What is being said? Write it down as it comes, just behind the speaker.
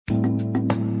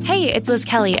Hey, it's Liz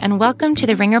Kelly, and welcome to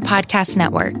the Ringer Podcast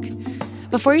Network.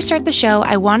 Before you start the show,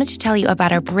 I wanted to tell you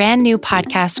about our brand new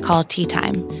podcast called Tea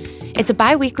Time. It's a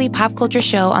bi-weekly pop culture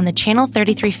show on the Channel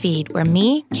 33 feed where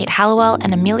me, Kate Hallowell,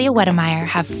 and Amelia Wedemeyer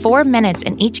have 4 minutes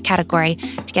in each category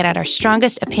to get out our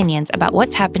strongest opinions about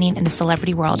what's happening in the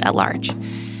celebrity world at large.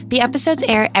 The episodes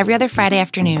air every other Friday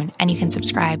afternoon, and you can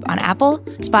subscribe on Apple,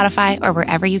 Spotify, or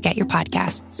wherever you get your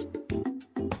podcasts.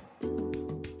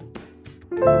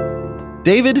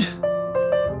 David,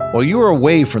 while you were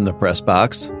away from the press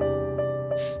box,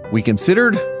 we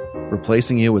considered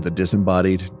replacing you with a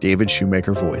disembodied David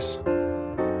Shoemaker voice.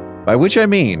 By which I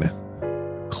mean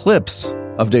clips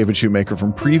of David Shoemaker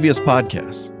from previous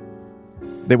podcasts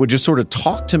that would just sort of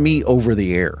talk to me over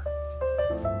the air.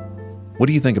 What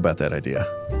do you think about that idea?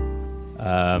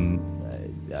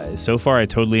 So far, I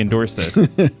totally endorse this.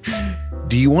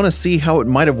 Do you want to see how it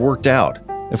might have worked out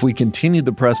if we continued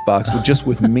the press box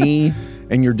with me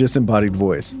and your disembodied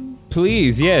voice?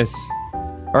 Please, yes.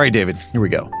 All right, David, here we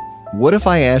go. What if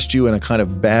I asked you in a kind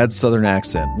of bad Southern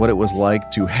accent what it was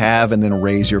like to have and then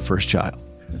raise your first child?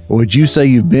 Or would you say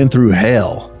you've been through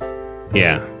hell?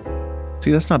 Yeah.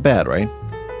 See, that's not bad, right?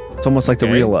 It's almost like the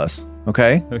real us,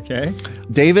 okay? Okay.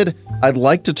 David, I'd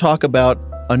like to talk about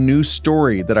a new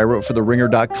story that I wrote for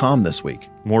TheRinger.com this week.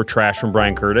 More trash from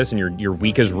Brian Curtis and your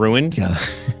week is ruined? Yeah.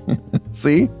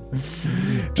 See?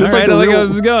 Just like I like how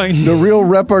this is going. The real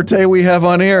repartee we have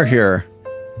on air here.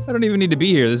 I don't even need to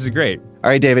be here. This is great. All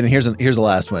right, David, and here's the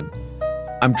last one.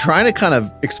 I'm trying to kind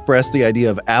of express the idea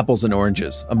of apples and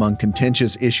oranges among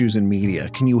contentious issues in media.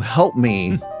 Can you help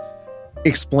me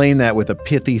explain that with a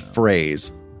pithy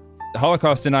phrase?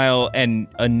 Holocaust denial and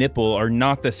a nipple are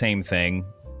not the same thing.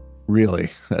 Really?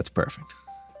 That's perfect.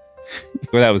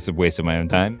 Well, that was a waste of my own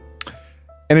time.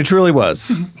 And it truly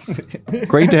was.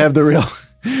 Great to have the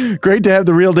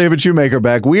real David Shoemaker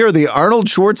back. We are the Arnold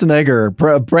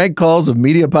Schwarzenegger prank calls of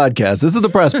media podcasts. This is the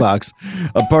Press Box,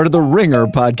 a part of the Ringer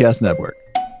Podcast Network.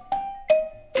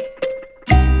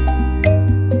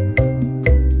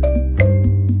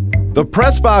 The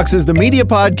Press Box is the media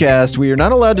podcast. We are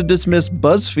not allowed to dismiss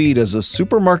BuzzFeed as a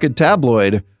supermarket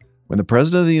tabloid when the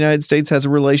President of the United States has a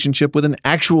relationship with an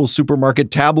actual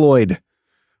supermarket tabloid.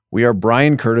 We are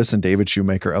Brian Curtis and David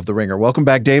Shoemaker of The Ringer. Welcome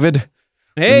back, David.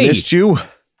 Hey. We missed you.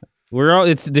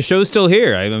 The show's still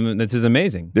here. This is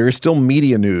amazing. There is still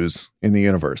media news in the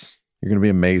universe. You're going to be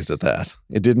amazed at that.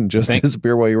 It didn't just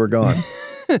disappear while you were gone.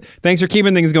 Thanks for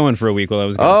keeping things going for a week while I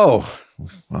was gone. Oh,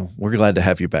 well, we're glad to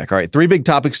have you back. All right, 3 big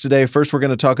topics today. First, we're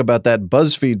going to talk about that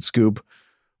BuzzFeed scoop,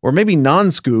 or maybe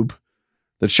non-scoop,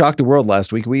 that shocked the world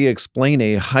last week. We explain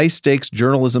a high-stakes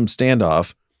journalism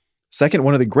standoff. Second,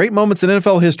 one of the great moments in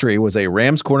NFL history was a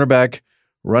Rams cornerback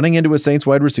running into a Saints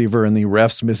wide receiver and the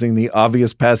refs missing the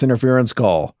obvious pass interference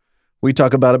call. We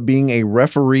talk about it being a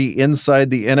referee inside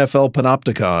the NFL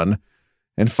panopticon.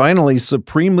 And finally,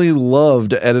 supremely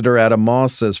loved editor Adam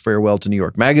Moss says farewell to New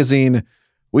York Magazine.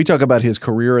 We talk about his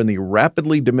career and the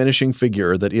rapidly diminishing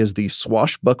figure that is the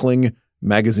swashbuckling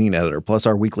magazine editor, plus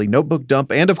our weekly notebook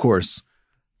dump, and of course,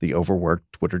 the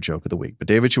overworked Twitter joke of the week. But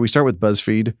David, should we start with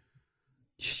BuzzFeed?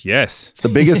 Yes. It's the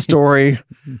biggest story.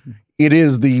 It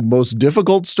is the most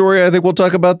difficult story I think we'll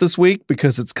talk about this week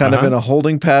because it's kind of in a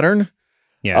holding pattern.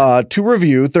 Yeah. To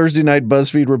review, Thursday night,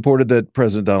 BuzzFeed reported that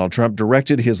President Donald Trump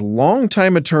directed his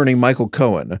longtime attorney, Michael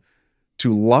Cohen,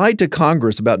 to lie to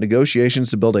Congress about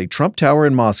negotiations to build a Trump Tower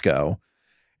in Moscow,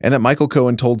 and that Michael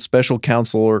Cohen told special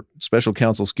counsel,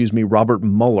 Robert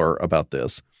Mueller about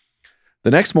this.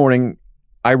 The next morning,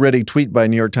 I read a tweet by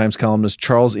New York Times columnist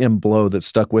Charles M. Blow that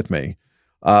stuck with me.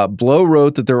 Blow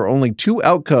wrote that there are only 2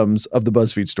 outcomes of the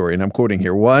BuzzFeed story, and I'm quoting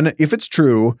here. 1, if it's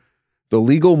true, the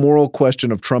legal moral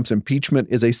question of Trump's impeachment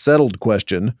is a settled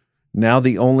question. Now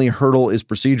the only hurdle is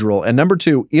procedural. And number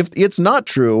 2, if it's not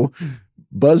true,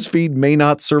 BuzzFeed may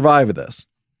not survive this.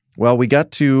 Well, we got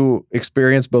to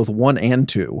experience both 1 and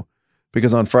 2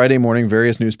 because on Friday morning,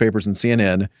 various newspapers and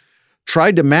CNN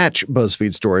tried to match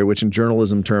BuzzFeed's story, which in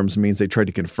journalism terms means they tried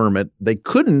to confirm it. They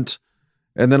couldn't.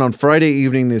 And then on Friday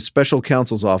evening, the special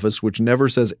counsel's office, which never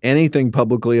says anything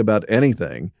publicly about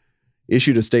anything,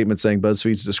 issued a statement saying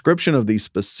BuzzFeed's description of the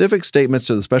specific statements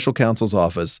to the special counsel's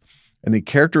office and the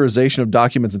characterization of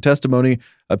documents and testimony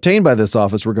obtained by this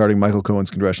office regarding Michael Cohen's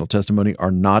congressional testimony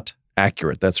are not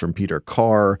accurate. That's from Peter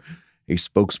Carr, a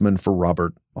spokesman for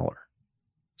Robert Mueller.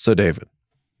 So, David,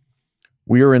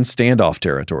 we are in standoff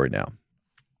territory now.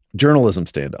 Journalism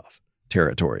standoff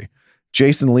territory.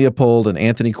 Jason Leopold and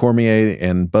Anthony Cormier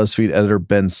and BuzzFeed editor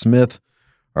Ben Smith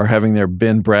are having their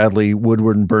Ben Bradley,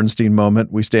 Woodward, and Bernstein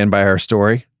moment. We stand by our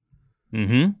story.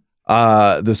 Mm-hmm.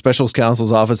 The special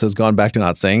counsel's office has gone back to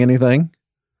not saying anything.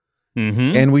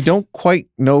 and we don't quite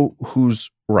know who's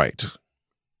right.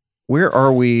 Where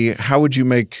are we? How would you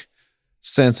make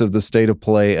sense of the state of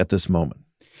play at this moment?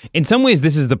 In some ways,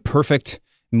 this is the perfect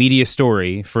media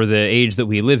story for the age that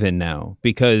we live in now,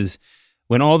 because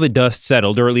when all the dust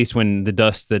settled, or at least when the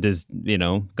dust that is,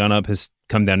 gone up has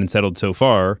come down and settled so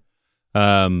far,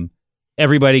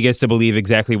 everybody gets to believe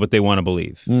exactly what they want to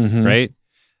believe, right?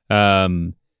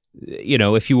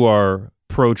 If you are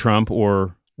pro-Trump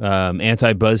or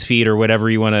anti-BuzzFeed or however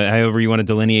you want to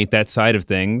delineate that side of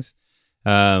things,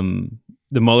 the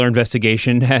Mueller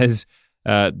investigation has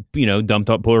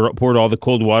poured all the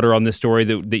cold water on this story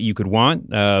that you could want.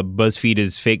 BuzzFeed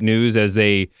is fake news, as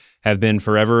they have been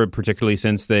forever, particularly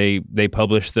since they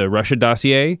published the Russia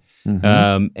dossier.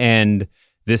 And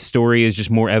this story is just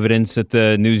more evidence that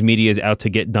the news media is out to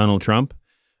get Donald Trump.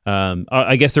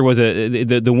 I guess there was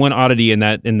the one oddity in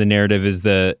the narrative is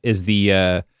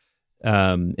the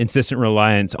insistent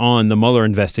reliance on the Mueller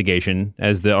investigation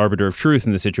as the arbiter of truth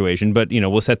in the situation. But,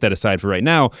 we'll set that aside for right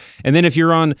now. And then if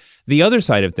you're on the other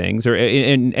side of things,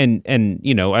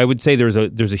 I would say there's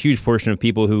a huge portion of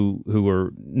people who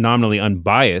are nominally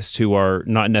unbiased, who are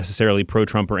not necessarily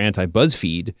pro-Trump or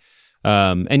anti-BuzzFeed.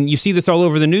 And you see this all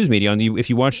over the news media.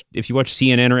 If you watch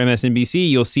CNN or MSNBC,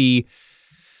 you'll see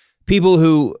people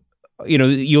who,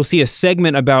 you'll see a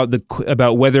segment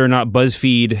about whether or not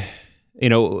BuzzFeed,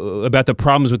 about the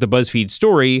problems with the BuzzFeed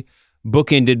story,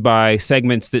 bookended by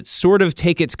segments that sort of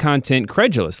take its content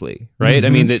credulously, right? I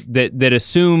mean, that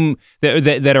assume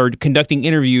that are conducting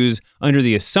interviews under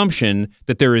the assumption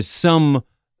that there is some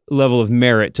level of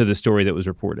merit to the story that was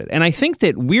reported. And I think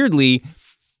that weirdly,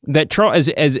 that Charles,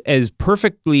 as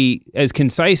perfectly, as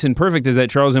concise and perfect as that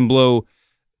Charles M. Blow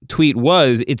tweet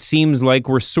was, it seems like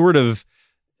we're sort of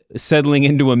settling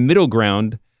into a middle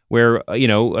ground where,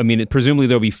 presumably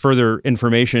there'll be further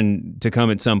information to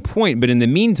come at some point. But in the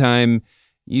meantime,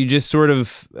 you just sort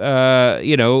of,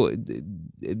 BuzzFeed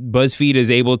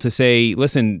is able to say,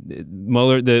 listen,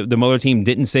 the Mueller team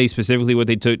didn't say specifically what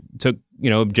they took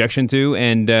objection to,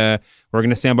 and we're going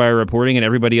to stand by our reporting, and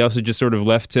everybody else is just sort of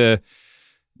left to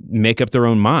make up their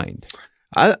own mind.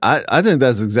 I think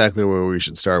that's exactly where we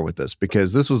should start with this,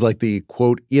 because this was like the,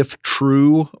 quote, if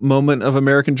true moment of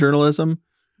American journalism,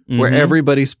 where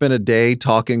everybody spent a day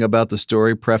talking about the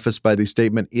story prefaced by the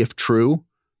statement, if true.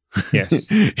 Yes.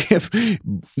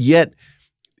 Yet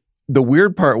the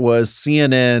weird part was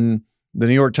CNN, the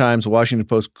New York Times, Washington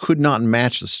Post could not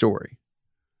match the story.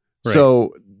 Right.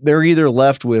 So they're either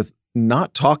left with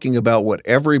not talking about what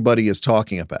everybody is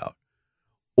talking about,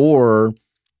 or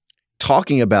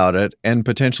talking about it and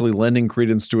potentially lending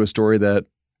credence to a story that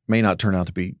may not turn out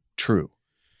to be true,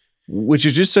 which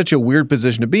is just such a weird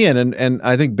position to be in. And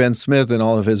I think Ben Smith, in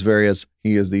all of his various,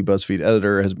 he is the BuzzFeed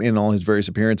editor, has in all his various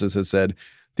appearances has said,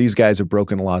 these guys have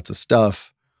broken lots of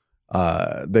stuff.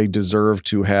 They deserve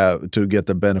to get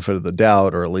the benefit of the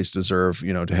doubt, or at least deserve,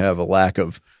 to have a lack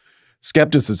of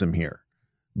skepticism here.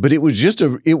 But it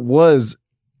was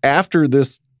after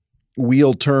this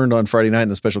wheel turned on Friday night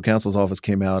and the special counsel's office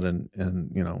came out and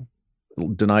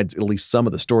denied at least some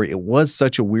of the story. It was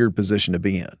such a weird position to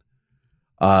be in,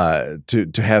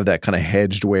 to have that kind of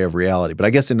hedged way of reality. But I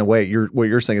guess in a way, what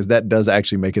you're saying is that does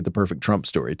actually make it the perfect Trump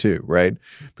story too, right?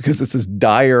 Because it's this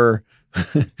dire,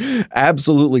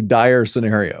 absolutely dire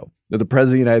scenario that the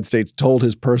president of the United States told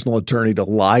his personal attorney to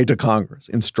lie to Congress,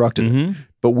 instructed him.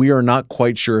 But we are not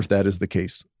quite sure if that is the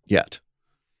case yet.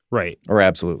 Right. Or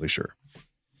absolutely sure.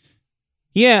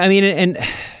 Yeah, I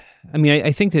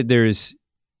think that there's,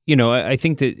 I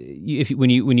think that when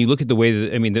you look at the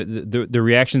way that, the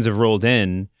reactions have rolled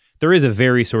in, there is a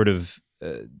very sort of,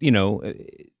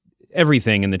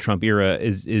 everything in the Trump era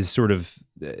is sort of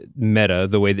meta,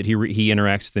 the way that he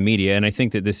interacts with the media, and I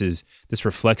think that this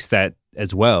reflects that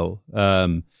as well.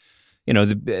 I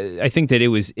think that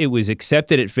it was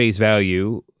accepted at face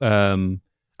value.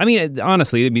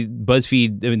 Honestly, the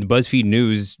BuzzFeed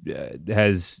News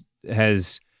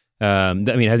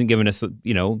hasn't given us,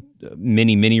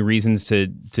 many reasons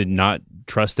to not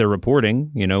trust their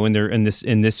reporting, in this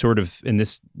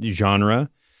genre.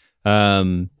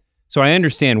 So I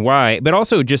understand why, but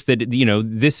also just that,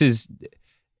 this is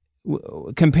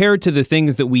compared to the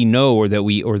things that we know or that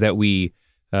we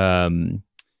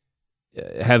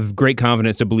have great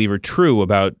confidence to believe are true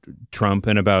about Trump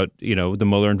and about, the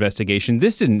Mueller investigation.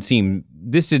 This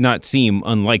did not seem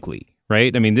unlikely.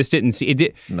 Right? I mean, this didn't see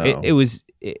it. No. It was.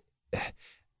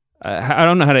 I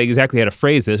don't know how to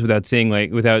phrase this without saying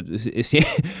without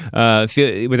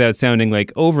sounding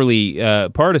like overly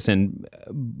partisan.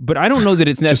 But I don't know that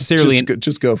it's necessarily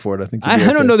just go for it. I think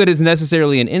I don't know that it's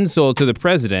necessarily an insult to the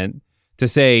president to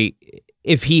say,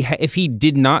 if he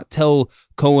did not tell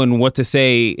Cohen what to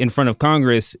say in front of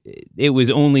Congress, it was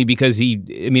only because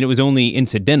it was only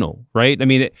incidental, right? I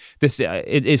mean,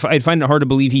 I'd find it hard to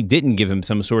believe he didn't give him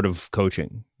some sort of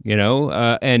coaching,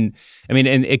 and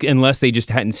unless they just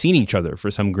hadn't seen each other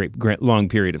for some great long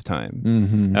period of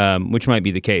time, which might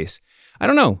be the case. I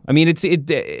don't know. I mean,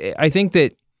 I think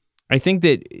that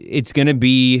it's going to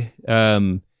be.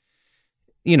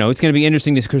 It's going to be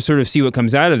interesting to sort of see what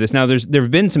comes out of this. Now, there have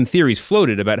been some theories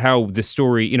floated about how the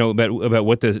story, about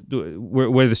what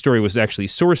where the story was actually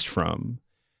sourced from,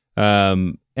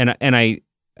 and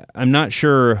I'm not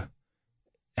sure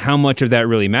how much of that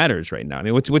really matters right now. I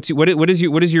mean, what is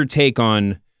your take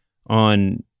on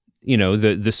the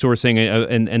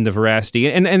sourcing and the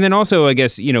veracity, and then also, I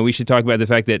guess, we should talk about the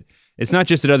fact that it's not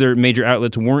just that other major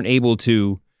outlets weren't able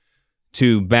to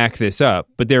back this up,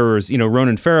 but there was,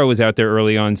 Ronan Farrow was out there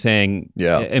early on saying,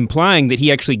 implying that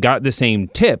he actually got the same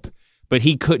tip, but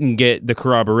he couldn't get the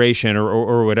corroboration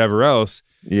or whatever else.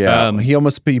 Yeah, he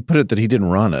put it that he didn't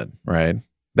run it, right?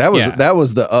 That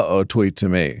was the tweet to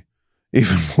me,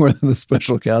 even more than the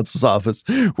special counsel's office,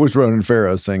 was Ronan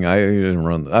Farrow saying, I didn't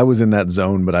run. I was in that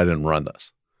zone, but I didn't run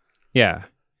this. Yeah,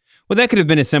 well, that could have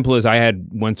been as simple as I had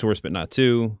one source but not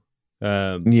two.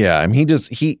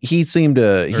 He seemed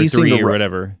to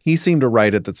whatever. He seemed to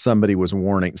write it that somebody was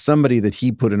warning, somebody that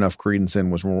he put enough credence in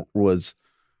was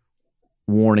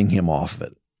warning him off of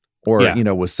it, or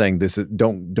was saying this is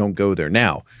don't go there.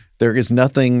 Now there is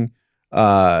nothing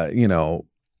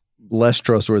less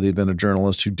trustworthy than a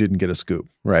journalist who didn't get a scoop,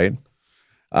 right?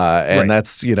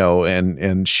 That's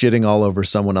and shitting all over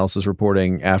someone else's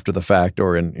reporting after the fact,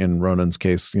 or in Ronan's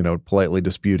case, politely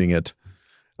disputing it.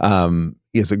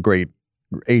 Is a great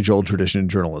age-old tradition in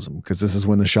journalism, because this is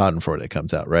when the Schadenfreude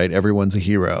comes out, right? Everyone's a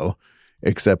hero,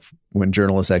 except when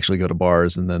journalists actually go to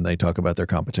bars and then they talk about their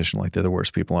competition like they're the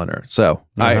worst people on earth. So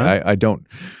I don't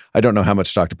know how much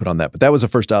stock to put on that, but that was the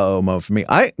first moment for me.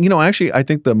 I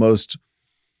think the most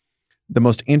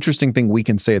interesting thing we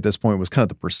can say at this point was kind of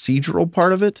the procedural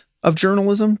part of it, of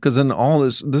journalism, because then all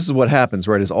this is what happens,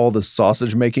 right? Is all this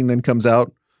sausage making then comes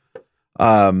out.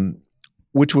 So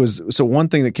one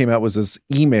thing that came out was this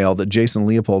email that Jason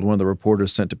Leopold, one of the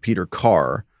reporters, sent to Peter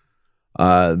Carr,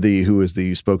 who is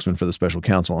the spokesman for the special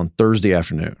counsel, on Thursday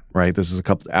afternoon, right? This is a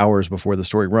couple hours before the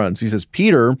story runs. He says,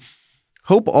 Peter,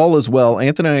 hope all is well.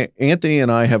 Anthony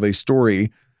and I have a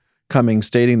story coming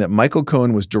stating that Michael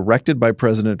Cohen was directed by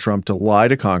President Trump to lie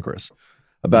to Congress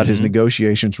about his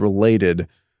negotiations related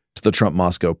to the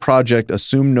Trump-Moscow project.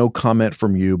 Assume no comment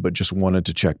from you, but just wanted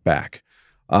to check back.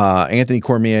 Anthony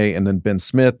Cormier and then Ben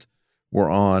Smith were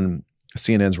on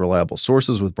CNN's Reliable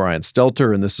Sources with Brian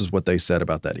Stelter, and this is what they said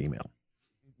about that email.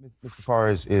 Mr. Carr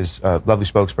is a lovely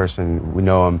spokesperson. We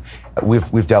know him.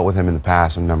 We've dealt with him in the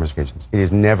past on numerous occasions. It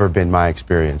has never been my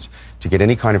experience to get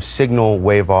any kind of signal,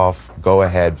 wave off, go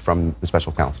ahead from the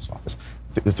special counsel's office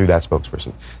through that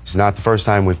spokesperson. This is not the first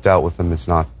time we've dealt with him. It's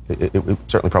not. It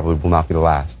certainly probably will not be the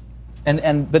last.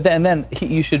 But then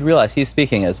you should realize he's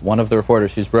speaking as one of the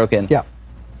reporters who's broken. Yeah.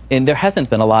 And there hasn't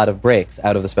been a lot of breaks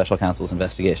out of the special counsel's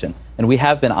investigation. And we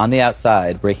have been on the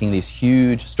outside breaking these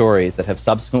huge stories that have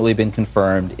subsequently been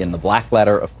confirmed in the black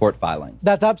letter of court filings.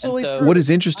 That's absolutely true. What is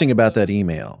interesting about that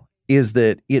email is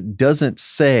that it doesn't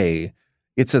say,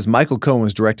 it says Michael Cohen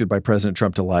was directed by President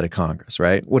Trump to lie to Congress,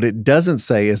 right? What it doesn't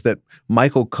say is that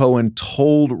Michael Cohen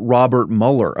told Robert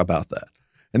Mueller about that.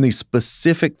 And these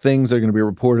specific things that are going to be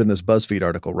reported in this BuzzFeed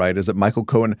article, right, is that Michael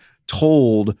Cohen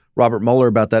told Robert Mueller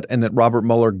about that, and that Robert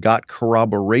Mueller got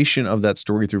corroboration of that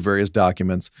story through various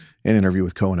documents, an interview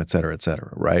with Cohen, et cetera,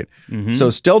 right? So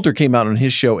Stelter came out on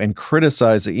his show and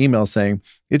criticized the email, saying,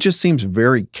 it just seems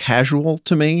very casual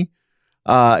to me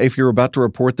if you're about to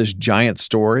report this giant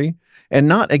story. And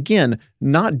not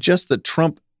just that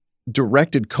Trump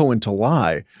directed Cohen to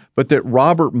lie, but that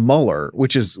Robert Mueller,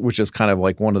 which is kind of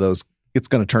like one of those, it's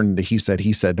going to turn into he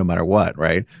said no matter what,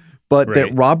 right? But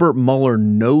that Robert Mueller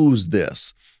knows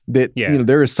this, that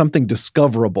there is something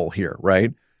discoverable here,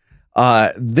 right?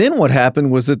 Then what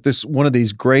happened was that one of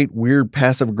these great, weird,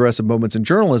 passive-aggressive moments in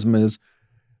journalism is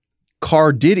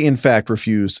Carr did, in fact,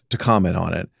 refuse to comment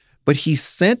on it, but he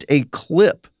sent a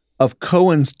clip of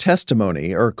Cohen's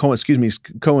testimony, or Cohen's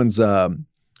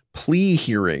plea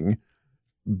hearing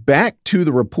back to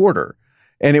the reporter.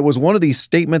 And it was one of these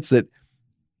statements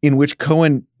in which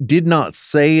Cohen did not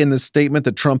say in the statement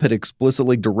that Trump had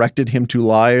explicitly directed him to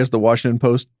lie, as the Washington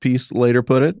Post piece later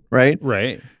put it, right?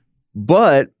 Right.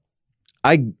 But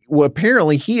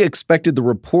apparently he expected the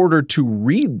reporter to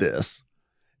read this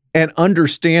and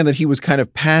understand that he was kind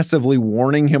of passively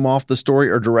warning him off the story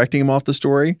or directing him off the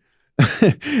story.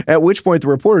 At which point the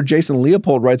reporter, Jason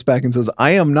Leopold, writes back and says,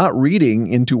 I am not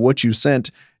reading into what you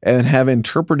sent and have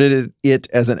interpreted it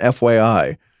as an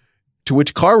FYI. To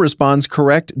which Carr responds,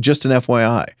 correct, just an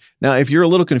FYI. Now, if you're a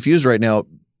little confused right now,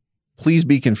 please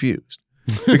be confused.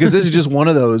 Because this is just one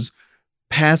of those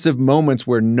passive moments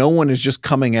where no one is just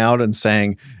coming out and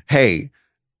saying, hey,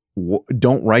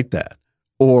 don't write that.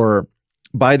 Or,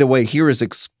 by the way, here is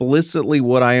explicitly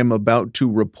what I am about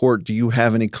to report. Do you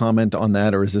have any comment on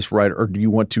that? Or is this right? Or do you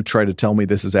want to try to tell me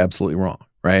this is absolutely wrong?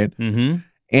 Right. Mm-hmm.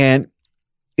 And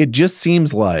it just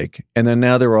seems like, and then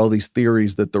now there are all these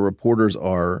theories that the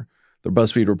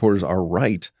BuzzFeed reporters are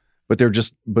right, but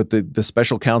the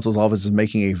special counsel's office is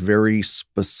making a very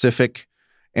specific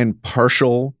and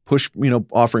partial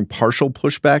offering partial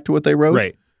pushback to what they wrote.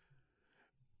 Right.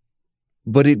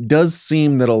 But it does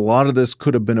seem that a lot of this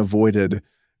could have been avoided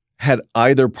had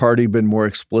either party been more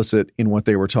explicit in what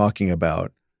they were talking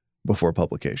about before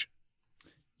publication.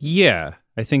 Yeah,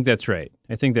 I think that's right.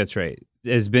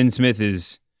 As Ben Smith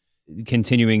is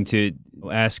continuing to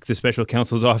ask the special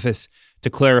counsel's office to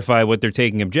clarify what they're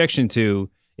taking objection to,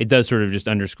 it does sort of just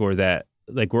underscore that,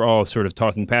 like, we're all sort of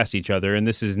talking past each other, and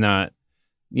this is not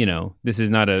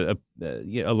a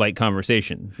light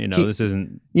conversation. This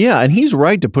isn't. Yeah, and he's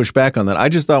right to push back on that. I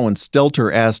just thought when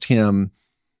Stelter asked him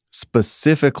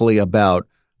specifically about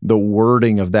the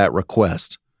wording of that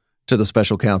request to the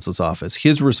special counsel's office,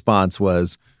 his response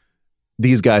was,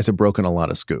 these guys have broken a lot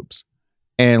of scoops.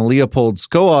 And Leopold's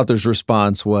co-author's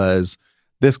response was,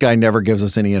 this guy never gives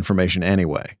us any information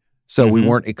anyway. So we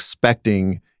weren't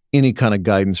expecting any kind of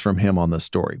guidance from him on this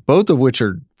story, both of which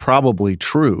are probably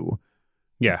true.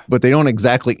 Yeah. But they don't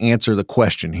exactly answer the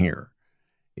question here,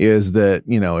 is that,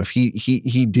 if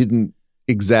he didn't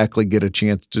exactly get a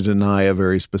chance to deny a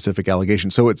very specific allegation.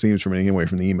 So it seems from the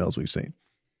emails we've seen.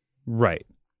 Right.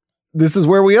 This is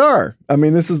where we are. I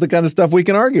mean, this is the kind of stuff we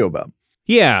can argue about.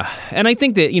 Yeah. And I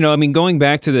think that, going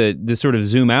back to the sort of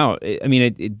zoom out, I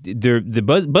mean,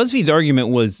 BuzzFeed's argument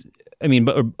was,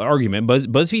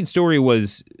 BuzzFeed's story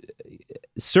was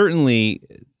certainly,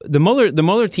 the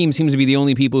Mueller team seems to be the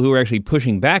only people who are actually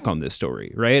pushing back on this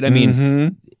story, right? I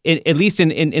mean, at least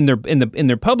in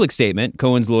their public statement,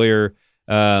 Cohen's lawyer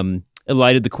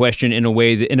elided the question in a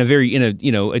way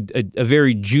that a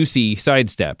very juicy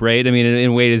sidestep, right? I mean, in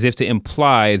a way as if to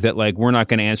imply that, like, we're not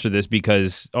going to answer this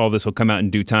because all this will come out in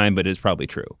due time, but it's probably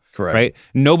true. Correct. Right?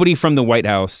 Nobody from the White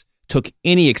House took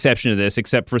any exception to this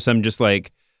except for some just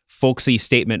like folksy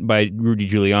statement by Rudy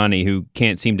Giuliani, who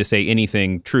can't seem to say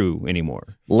anything true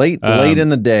anymore. Late in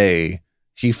the day,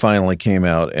 he finally came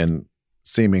out and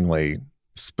seemingly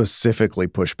specifically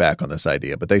pushed back on this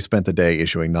idea, but they spent the day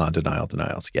issuing non-denial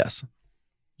denials. Yes.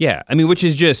 Yeah. I mean, which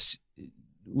is just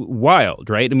wild,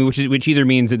 right? I mean, which either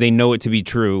means that they know it to be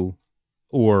true,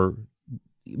 or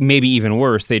maybe even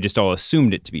worse, they just all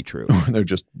assumed it to be true. They're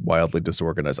just wildly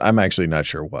disorganized. I'm actually not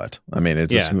sure what. I mean,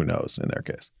 it's just who knows in their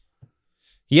case.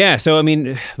 Yeah. So, I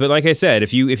mean, but like I said,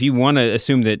 if you want to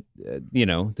assume that,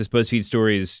 this BuzzFeed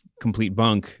story is complete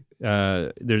bunk,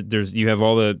 you have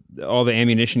all the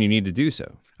ammunition you need to do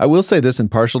so. I will say this in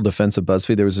partial defense of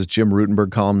BuzzFeed. There was this Jim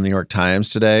Rutenberg column in the New York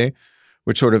Times today,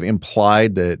 which sort of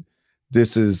implied that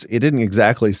it didn't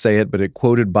exactly say it, but it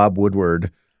quoted Bob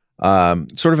Woodward,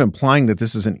 sort of implying that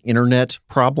this is an internet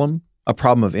problem, a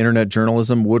problem of internet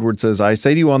journalism. Woodward says, I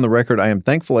say to you on the record, I am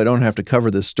thankful I don't have to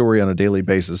cover this story on a daily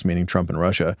basis, meaning Trump and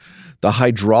Russia. The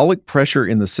hydraulic pressure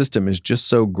in the system is just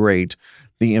so great.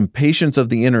 The impatience of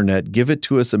the internet, give it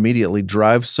to us immediately,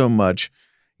 drives so much.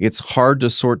 It's hard to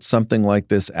sort something like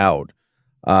this out.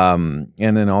 And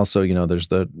then also, there's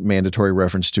the mandatory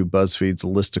reference to BuzzFeed's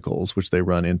listicles, which they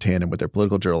run in tandem with their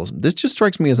political journalism. This just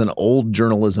strikes me as an old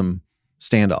journalism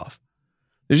standoff.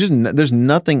 There's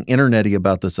nothing internet-y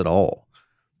about this at all.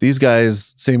 These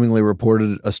guys seemingly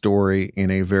reported a story in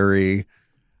a very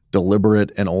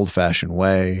deliberate and old-fashioned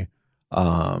way.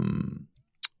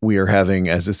 We are having,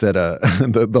 as I said,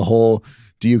 the whole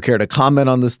 "do you care to comment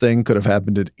on this" thing could have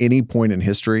happened at any point in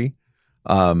history.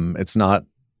 It's not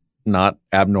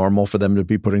abnormal for them to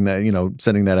be putting that,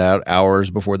 sending that out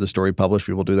hours before the story published.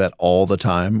 People do that all the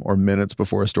time, or minutes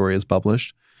before a story is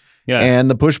published. Yeah. And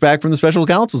the pushback from the special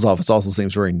counsel's office also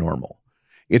seems very normal.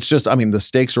 It's just, the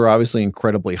stakes are obviously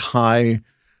incredibly high.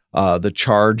 The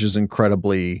charge is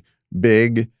incredibly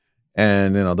big,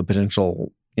 and the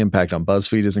potential impact on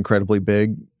BuzzFeed is incredibly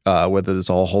big, whether this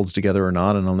all holds together or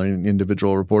not, and on the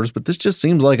individual reporters. But this just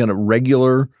seems like a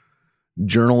regular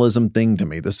journalism thing to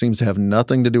me. This seems to have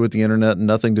nothing to do with the internet,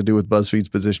 nothing to do with BuzzFeed's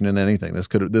position in anything. This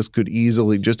could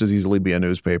just as easily be a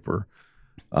newspaper,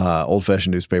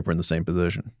 old-fashioned newspaper in the same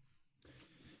position.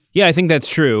 Yeah, I think that's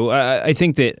true. I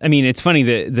think that, I mean, it's funny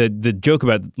that the joke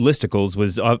about listicles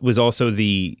was also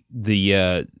the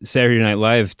Saturday Night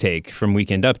Live take from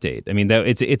Weekend Update. I mean, that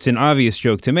it's an obvious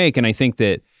joke to make, and I think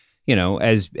that, you know,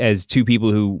 as two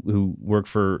people who work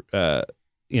for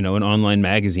an online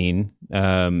magazine,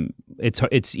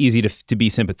 it's easy to be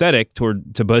sympathetic to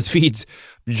BuzzFeed's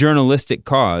journalistic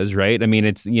cause, right? I mean,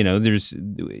 it's, you know,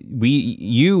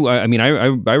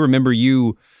 I remember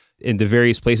you in the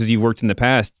various places you've worked in the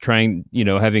past, trying, you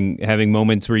know, having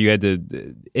moments where you had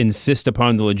to insist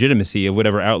upon the legitimacy of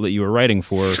whatever outlet you were writing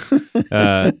for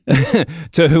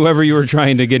to whoever you were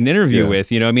trying to get an interview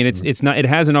with. You know, I mean, it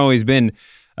hasn't always been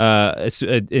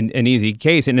an easy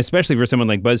case, and especially for someone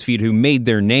like BuzzFeed who made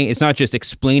their name. It's not just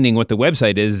explaining what the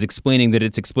website is; it's explaining that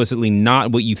it's explicitly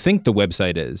not what you think the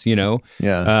website is. You know,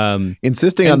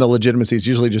 insisting on the legitimacy is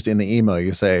usually just in the email.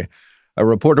 You say, a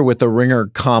reporter with the Ringer,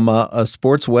 comma, a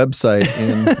sports website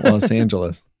in Los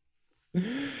Angeles.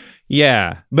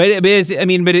 Yeah, but it's, I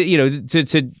mean, you know,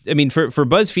 for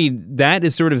BuzzFeed, that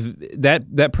is sort of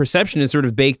that perception is sort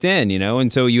of baked in, you know,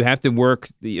 and so you have to work.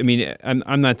 I mean,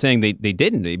 I'm not saying they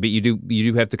didn't, but you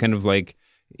do have to kind of like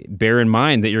bear in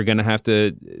mind that you're going to have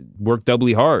to work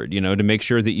doubly hard, you know, to make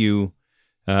sure that you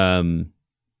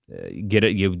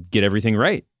get everything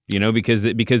right. You know, because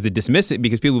people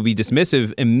will be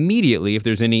dismissive immediately if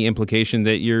there's any implication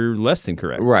that you're less than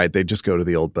correct. Right. They just go to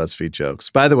the old BuzzFeed jokes.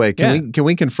 By the way, can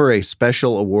we confer a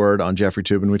special award on Jeffrey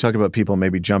Toobin? We talked about people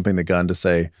maybe jumping the gun to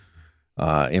say,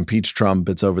 impeach Trump,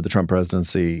 it's over the Trump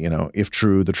presidency. You know, if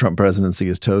true, the Trump presidency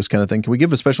is toast kind of thing. Can we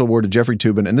give a special award to Jeffrey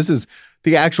Toobin? And this is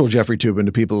the actual Jeffrey Toobin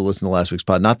to people who listen to last week's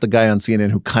pod, not the guy on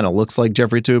CNN who kind of looks like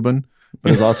Jeffrey Toobin,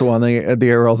 but is also on the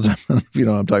air all the time. You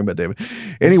know what I'm talking about, David.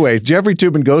 Anyways, Jeffrey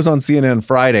Toobin goes on CNN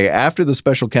Friday after the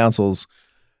special counsel's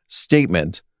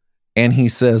statement, and he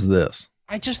says this.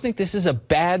 I just think this is a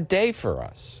bad day for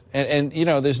us. And you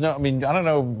know, there's no, I mean, I don't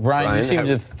know, Ryan, you seem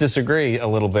to disagree a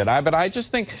little bit. But I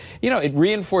just think, you know, it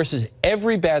reinforces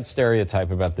every bad stereotype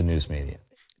about the news media.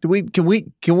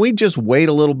 Can we just wait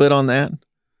a little bit on that?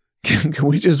 Can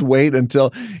we just wait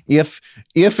until if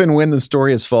and when the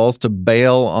story is false to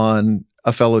bail on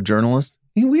a fellow journalist?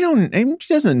 He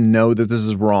doesn't know that this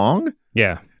is wrong.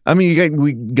 Yeah. I mean, you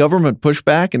got government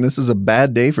pushback and this is a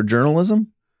bad day for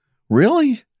journalism?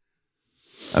 Really?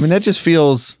 I mean, that just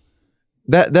feels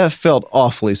that felt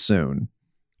awfully soon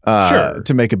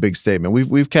to make a big statement.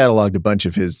 We've cataloged a bunch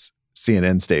of his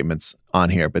CNN statements on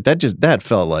here, but that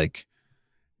felt like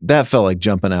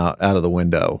jumping out of the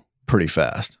window pretty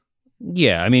fast.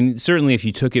 Yeah, I mean, certainly if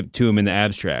you took it to him in the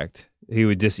abstract, he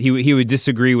would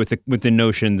disagree with the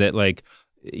notion that like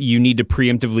you need to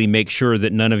preemptively make sure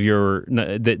that none of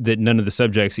the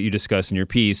subjects that you discuss in your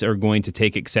piece are going to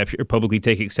take exception or publicly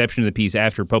take exception to the piece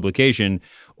after publication,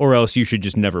 or else you should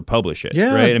just never publish it.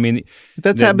 Yeah, right. I mean,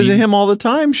 that's happened to him all the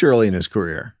time, surely, in his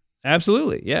career.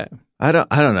 Absolutely, yeah. I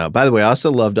don't know. By the way, I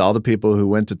also loved all the people who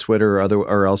went to Twitter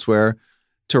or elsewhere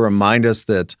to remind us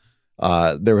that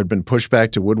there had been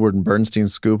pushback to Woodward and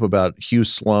Bernstein's scoop about Hugh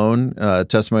Sloan,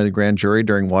 testimony of the grand jury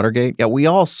during Watergate. Yeah, we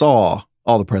all saw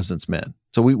All the President's Men.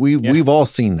 So we've all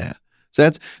seen that.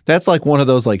 So that's like one of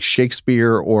those like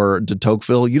Shakespeare or de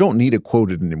Tocqueville. You don't need it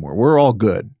quoted anymore. We're all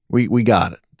good. We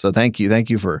got it. So thank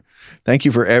you for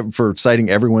citing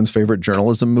everyone's favorite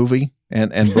journalism movie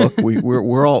and book.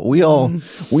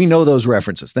 We know those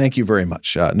references. Thank you very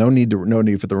much. No need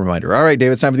for the reminder. All right,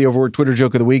 David, it's time for the Overworked Twitter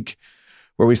joke of the week,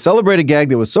 where we celebrate a gag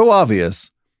that was so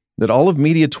obvious that all of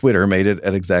media Twitter made it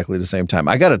at exactly the same time.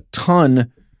 I got a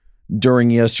ton during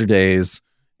yesterday's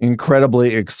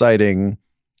incredibly exciting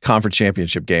conference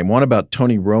championship game. One about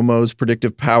Tony Romo's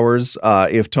predictive powers.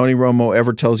 If Tony Romo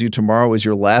ever tells you tomorrow is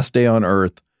your last day on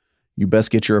Earth, you best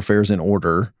get your affairs in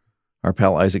order. Our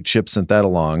pal Isaac Chip sent that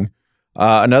along.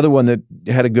 Another one that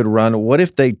had a good run. What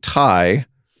if they tie?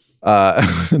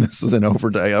 This was in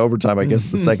overtime, I guess,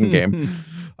 the second game.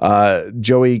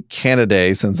 Joey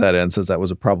Canaday sends that in, says that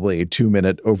was probably a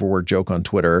 2-minute overworked joke on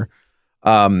Twitter.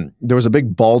 There was a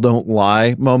big ball don't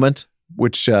lie moment,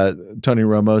 which Tony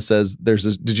Romo says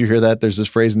did you hear that? There's this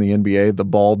phrase in the NBA, the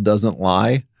ball doesn't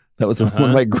lie. That was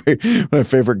one of my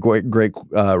favorite great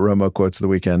Romo quotes of the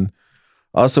weekend.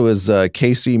 Also, as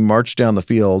KC marched down the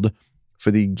field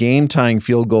for the game-tying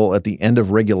field goal at the end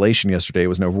of regulation yesterday, it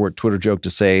was an overworked Twitter joke to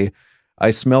say,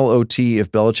 I smell OT if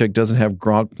Belichick doesn't have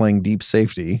Gronk playing deep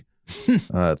safety.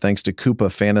 Thanks to Koopa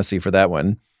Fantasy for that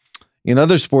one. In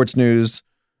other sports news,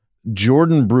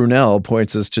 Jordan Brunel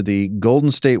points us to the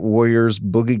Golden State Warriors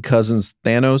Boogie Cousins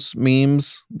Thanos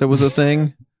memes. That was a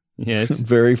thing. Yes.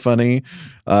 Very funny.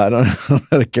 I don't know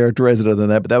how to characterize it other than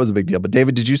that, but that was a big deal. But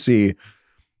David, did you see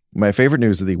my favorite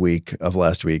news of the week of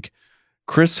last week?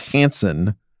 Chris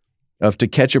Hansen of To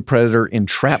Catch a Predator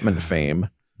entrapment fame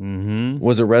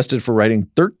was arrested for writing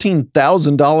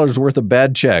 $13,000 worth of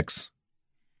bad checks.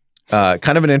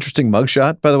 Kind of an interesting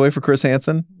mugshot, by the way, for Chris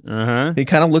Hansen. He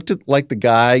kind of looked like the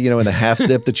guy, in the half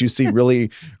sip that you see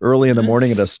really early in the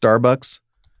morning at a Starbucks,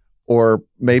 or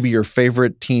maybe your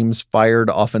favorite team's fired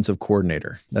offensive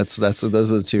coordinator. Those are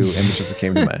the two images that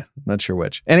came to mind. I'm not sure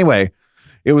which. Anyway,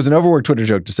 it was an overworked Twitter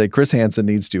joke to say Chris Hansen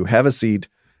needs to have a seat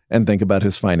and think about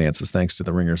his finances. Thanks to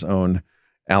the Ringer's own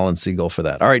Alan Siegel for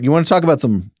that. All right, you want to talk about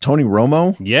some Tony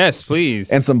Romo? Yes, please.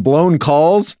 And some blown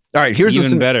calls? All right, here's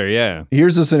even better, yeah.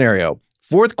 Here's the scenario.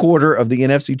 Fourth quarter of the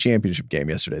NFC Championship game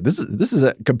yesterday. This is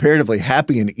a comparatively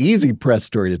happy and easy press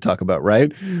story to talk about,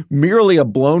 right? Merely a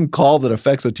blown call that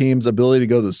affects a team's ability to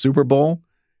go to the Super Bowl,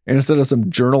 instead of some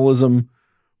journalism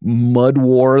mud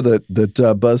war that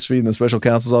BuzzFeed and the special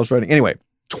counsel's office writing. Anyway,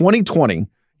 20-20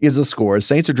 is the score.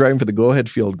 Saints are driving for the go-ahead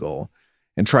field goal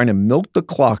and trying to milk the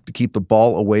clock to keep the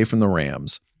ball away from the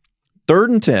Rams. 3rd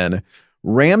and 10,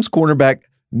 Rams cornerback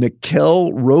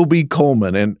Nickel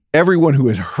Roby-Coleman, and everyone who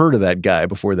has heard of that guy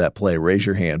before that play, raise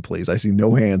your hand, please. I see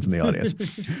no hands in the audience.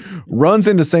 Runs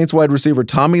into Saints wide receiver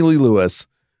Tommy Lee Lewis,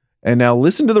 and now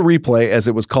listen to the replay as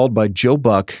it was called by Joe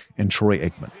Buck and Troy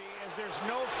Aikman. There's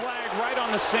no flag right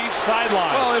on the Saints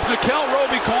sideline. Well, if Nickel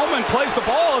Roby-Coleman plays the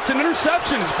ball, it's an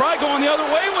interception. It's probably going the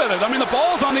other way with it. I mean, the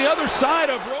ball's on the other side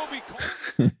of Roby-Coleman.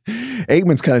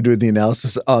 Aikman's kind of doing the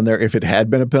analysis on there if it had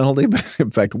been a penalty, but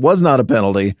in fact was not a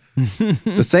penalty.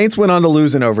 The Saints went on to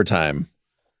lose in overtime.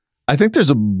 I think there's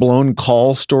a blown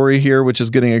call story here, which is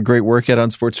getting a great workout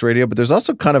on sports radio, but there's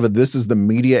also kind of a this is the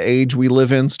media age we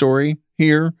live in story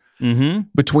here.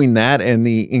 Between that and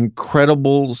the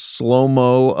incredible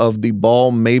slow-mo of the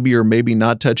ball maybe or maybe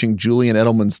not touching Julian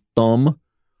Edelman's thumb.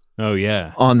 Oh,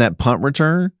 yeah. On that punt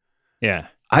return. Yeah.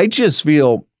 I just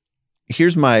feel,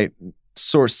 here's my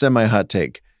sort of semi-hot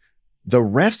take. The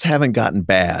refs haven't gotten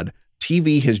bad.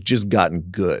 TV has just gotten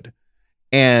good.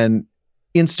 And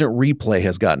instant replay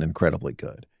has gotten incredibly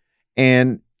good.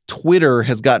 And Twitter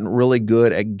has gotten really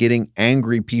good at getting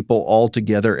angry people all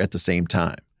together at the same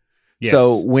time. Yes.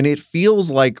 So when it feels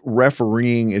like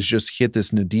refereeing is just hit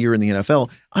this nadir in the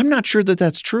NFL, I'm not sure that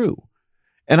that's true.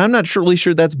 And I'm not really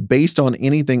sure that's based on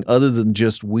anything other than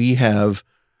just we have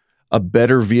a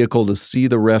better vehicle to see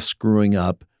the refs screwing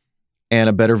up and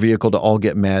a better vehicle to all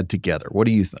get mad together. What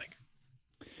do you think?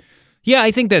 Yeah,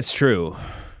 I think that's true.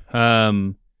 I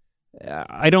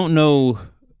don't know.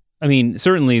 I mean,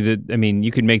 certainly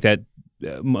you could make that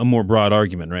a more broad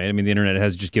argument, right? I mean, the internet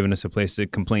has just given us a place to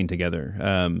complain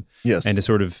together. Yes. And to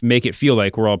sort of make it feel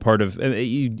like we're all part of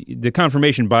the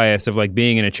confirmation bias of like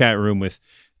being in a chat room with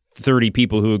 30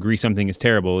 people who agree something is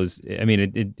terrible is, I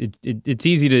mean, it's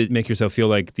easy to make yourself feel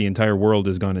like the entire world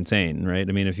has gone insane, right?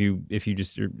 I mean, if you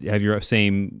just have your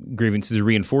same grievances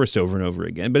reinforced over and over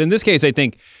again. But in this case, I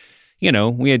think,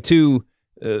 we had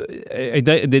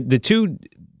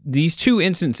these two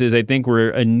instances, I think,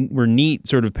 were neat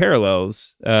sort of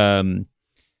parallels,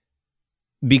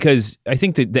 because I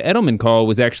think that the Edelman call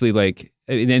was actually like,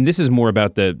 and this is more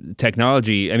about the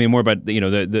technology. I mean, more about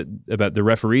about the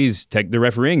referees, the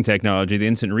refereeing technology, the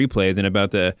instant replay, than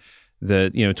about the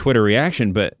Twitter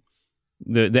reaction. But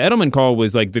the Edelman call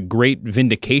was like the great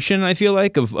vindication, I feel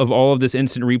like, of all of this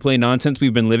instant replay nonsense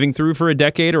we've been living through for a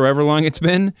decade or however long it's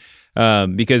been.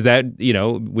 Because that,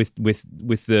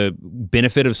 with the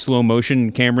benefit of slow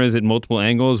motion cameras at multiple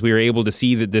angles, we were able to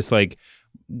see that this, like,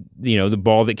 the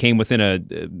ball that came within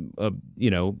a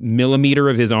millimeter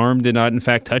of his arm did not in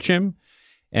fact touch him.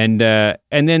 And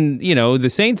then, the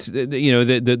Saints,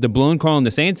 the blown call in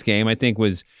the Saints game, I think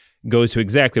goes to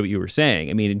exactly what you were saying.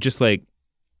 I mean, just like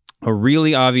a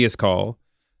really obvious call,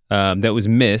 that was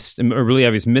missed, a really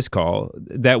obvious miscall.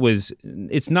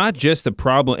 It's not just the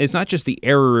problem. It's not just the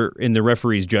error in the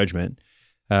referee's judgment.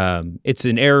 It's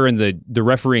an error in the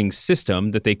refereeing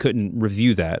system that they couldn't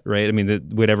review that, right? I mean,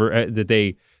 that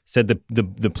they said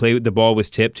the ball was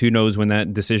tipped. Who knows when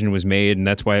that decision was made, and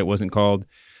that's why it wasn't called.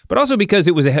 But also because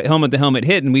it was a helmet-to-helmet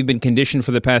hit, and we've been conditioned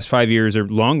for the past 5 years or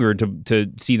longer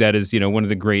to see that as one of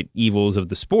the great evils of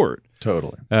the sport.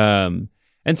 Totally.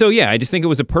 And so, yeah, I just think it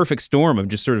was a perfect storm of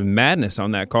just sort of madness on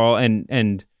that call.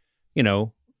 And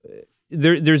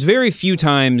there's very few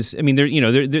times. I mean,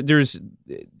 there's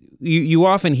you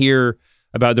often hear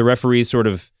about the referees sort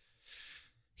of,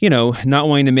 not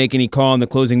wanting to make any call in the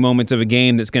closing moments of a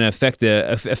game that's going to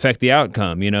affect the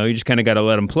outcome. You just kind of got to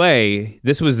let them play.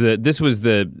 This was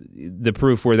the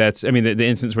proof where that's. I mean, the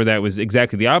instance where that was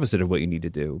exactly the opposite of what you need to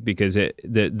do, because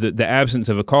the absence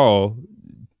of a call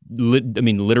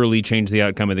literally changed the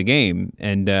outcome of the game.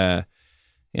 And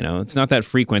It's not that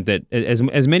frequent that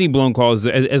as many blown calls,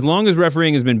 as long as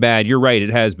refereeing has been bad, you're right, it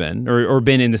has been, or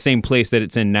been in the same place that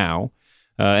it's in now.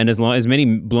 And as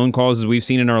many blown calls as we've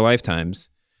seen in our lifetimes,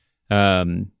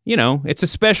 it's a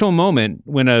special moment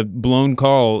when a blown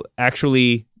call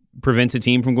actually prevents a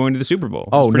team from going to the Super Bowl.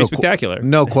 It's pretty spectacular.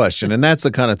 No question. And that's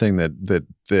the kind of thing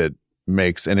that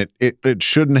makes, and it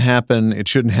shouldn't happen. It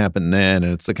shouldn't happen then.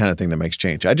 And it's the kind of thing that makes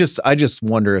change. I just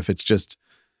wonder if it's just,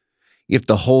 if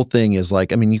the whole thing is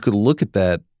like, I mean, you could look at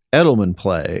that Edelman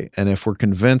play, and if we're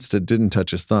convinced it didn't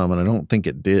touch his thumb, and I don't think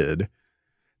it did,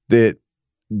 that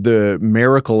the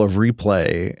miracle of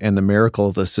replay and the miracle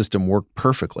of the system worked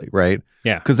perfectly, right?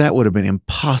 Yeah. Because that would have been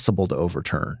impossible to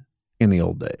overturn in the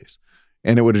old days.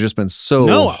 And it would have just been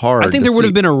so hard. I think there would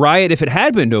have been a riot if it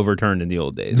had been overturned in the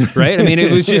old days, right? I mean,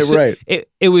 it was just right.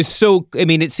 It was so. I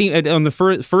mean, it seemed on the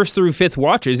first through fifth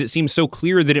watches, it seemed so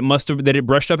clear that it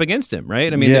brushed up against him,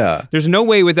 right? I mean, there's no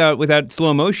way without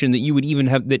slow motion that you would even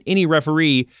have that any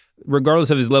referee,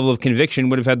 regardless of his level of conviction,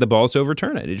 would have had the balls to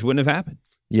overturn it. It just wouldn't have happened.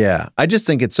 Yeah, I just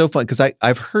think it's so fun because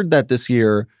I've heard that this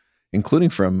year, including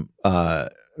from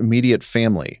immediate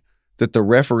family, that the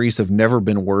referees have never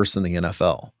been worse in the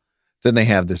NFL than they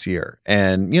have this year.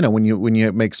 And when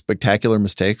you make spectacular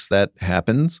mistakes, that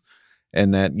happens,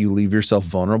 and that you leave yourself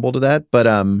vulnerable to that. But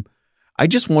I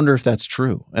just wonder if that's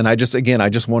true. And I just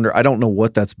wonder. I don't know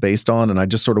what that's based on, and I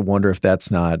just sort of wonder if that's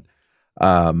not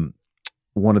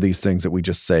one of these things that we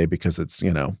just say because it's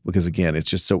because again, it's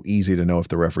just so easy to know if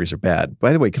the referees are bad.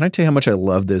 By the way, can I tell you how much I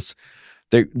love this?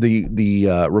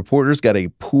 The reporters got a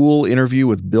pool interview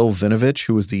with Bill Vinovich,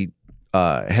 who was the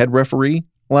head referee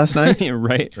last night.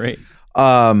 Right.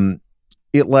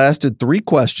 It lasted 3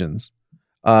 questions.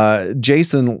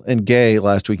 Jason and Gay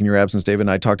last week in your absence, David,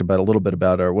 and I talked about a little bit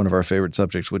about one of our favorite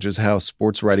subjects, which is how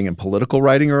sports writing and political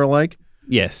writing are alike.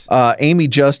 Yes. Amy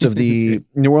Just of the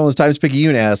New Orleans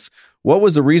Times-Picayune asks, what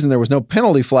was the reason there was no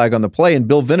penalty flag on the play? And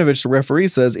Bill Vinovich, the referee,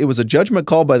 says it was a judgment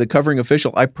call by the covering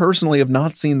official. I personally have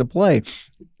not seen the play.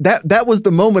 That was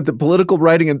the moment that political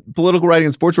writing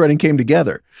and sports writing came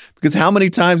together. Because how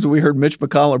many times have we heard Mitch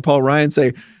McConnell or Paul Ryan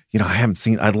say,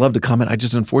 I'd love to comment. I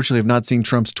just unfortunately have not seen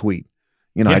Trump's tweet.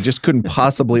 I just couldn't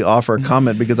possibly offer a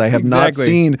comment because I have not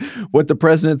seen what the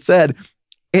president said.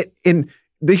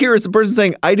 Here is the person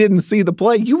saying, I didn't see the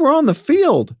play. You were on the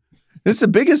field. This is the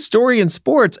biggest story in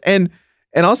sports. And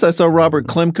also I saw Robert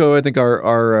Klemko, I think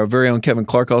our very own Kevin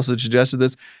Clark also suggested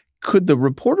this. Could the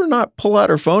reporter not pull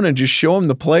out her phone and just show him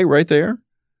the play right there?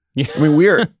 Yeah. I mean,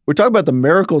 we're talking about the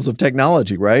miracles of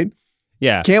technology, right?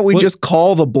 Yeah. Can't we just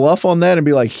call the bluff on that and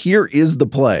be like, here is the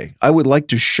play. I would like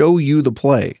to show you the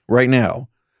play right now,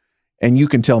 and you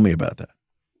can tell me about that.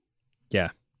 Yeah.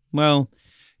 Well,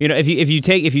 if you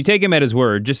take him at his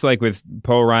word, just like with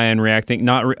Paul Ryan reacting,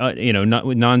 not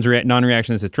with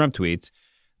non-reactions to Trump tweets,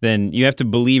 then you have to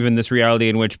believe in this reality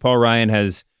in which Paul Ryan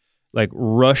has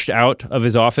rushed out of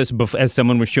his office as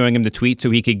someone was showing him the tweet so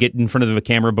he could get in front of a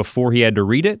camera before he had to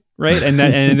read it, right? And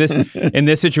in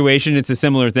this situation, it's a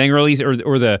similar thing, or at least,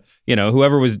 or the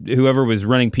whoever was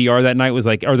running PR that night was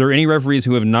like, are there any referees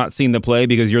who have not seen the play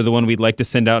because you're the one we'd like to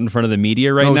send out in front of the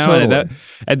media right now? Totally. And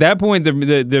at that point,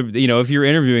 if you're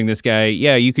interviewing this guy,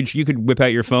 yeah, you could whip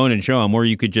out your phone and show him, or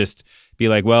you could just be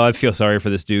like, well, I feel sorry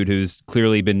for this dude who's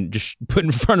clearly been just put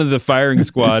in front of the firing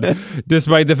squad,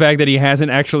 despite the fact that he hasn't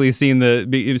actually seen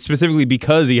specifically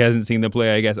because he hasn't seen the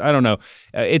play. I guess I don't know.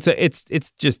 It's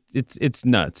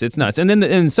nuts. It's nuts. And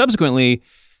then subsequently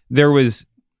there was,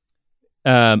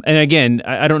 and again,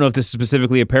 I don't know if this is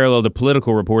specifically a parallel to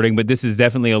political reporting, but this is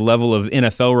definitely a level of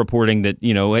NFL reporting that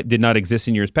did not exist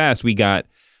in years past. We got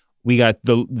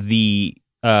the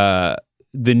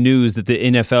news that the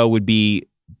NFL would be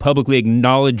publicly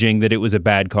acknowledging that it was a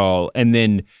bad call, and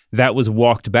then that was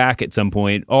walked back at some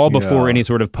point, all before any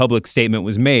sort of public statement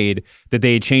was made that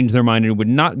they had changed their mind and would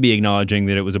not be acknowledging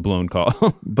that it was a blown call.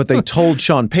 But they told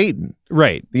Sean Payton.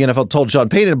 Right. The NFL told Sean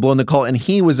Payton to blow the call, and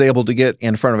he was able to get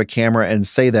in front of a camera and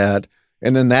say that,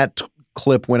 and then that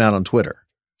clip went out on Twitter.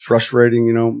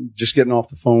 Frustrating, just getting off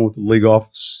the phone with the league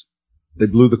office. They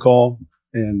blew the call,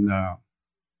 and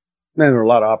there were a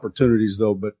lot of opportunities,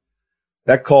 though, but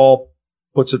that call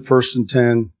puts it 1st and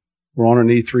 10. We're on an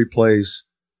E3 plays,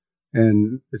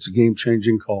 and it's a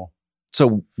game-changing call.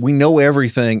 So we know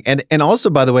everything. And also,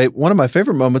 by the way, one of my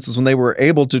favorite moments is when they were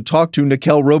able to talk to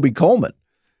Nickel Roby-Coleman.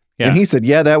 Yeah. And he said,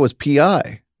 yeah, that was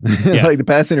PI. Like the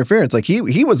pass interference. Like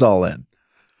he was all in.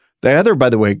 The other, by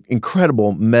the way,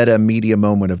 incredible meta media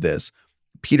moment of this,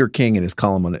 Peter King in his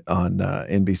column on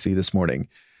NBC this morning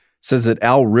says that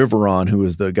Al Riveron, who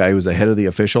is the guy who's the head of the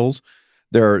officials,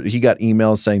 he got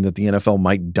emails saying that the NFL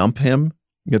might dump him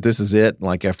that this is it.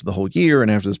 Like after the whole year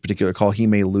and after this particular call, he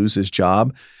may lose his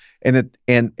job. And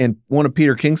one of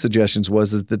Peter King's suggestions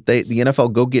was that the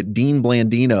NFL go get Dean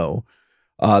Blandino,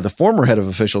 the former head of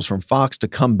officials from Fox, to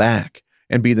come back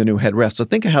and be the new head ref. So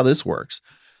think of how this works.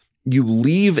 You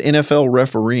leave NFL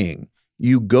refereeing,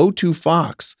 you go to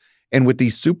Fox, and with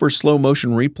these super slow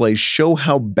motion replays, show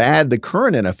how bad the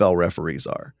current NFL referees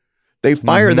are. They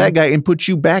fire that guy and put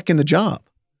you back in the job.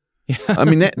 Yeah. I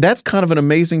mean, that's kind of an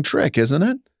amazing trick, isn't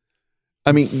it?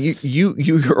 I mean,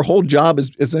 your whole job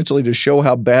is essentially to show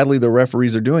how badly the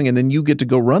referees are doing, and then you get to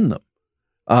go run them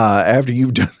after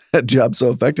you've done that job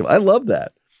so effective. I love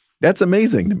that. That's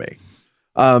amazing to me.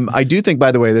 I do think,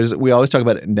 by the way, we always talk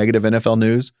about negative NFL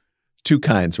news. It's two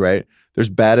kinds, right? There's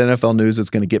bad NFL news that's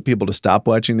going to get people to stop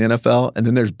watching the NFL, and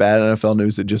then there's bad NFL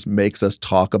news that just makes us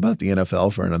talk about the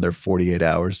NFL for another 48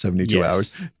 hours, 72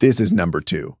 hours. This is number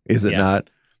two, is it not?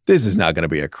 This is not going to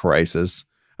be a crisis.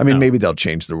 I mean, maybe they'll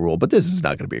change the rule, but this is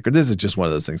not going to be this is just one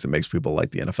of those things that makes people like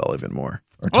the NFL even more.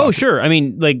 Oh, sure. I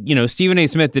mean, Stephen A.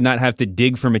 Smith did not have to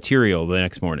dig for material the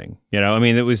next morning. I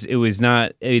mean, it was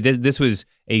not. This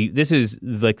is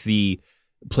like the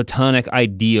platonic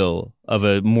ideal of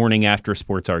a morning after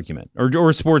sports argument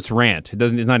or sports rant.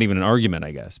 It's not even an argument,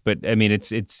 I guess. But I mean,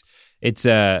 it's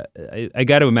I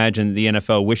got to imagine the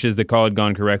NFL wishes the call had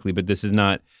gone correctly, but this is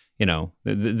not.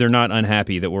 They're not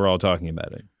unhappy that we're all talking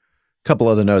about it. Couple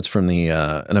other notes from the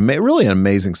really an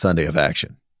amazing Sunday of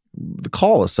action. The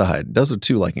call aside, those are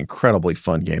two like incredibly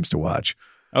fun games to watch.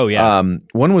 Oh yeah.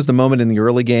 One was the moment in the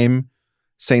early game,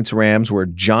 Saints Rams, where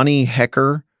Johnny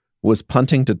Hekker was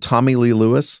punting to Tommy Lee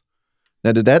Lewis.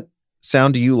 Now, did that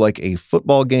sound to you like a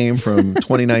football game from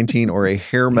 2019 or a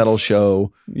hair metal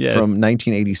show from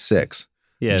 1986?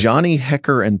 Yes. Johnny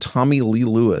Hekker and Tommy Lee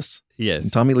Lewis. Yes.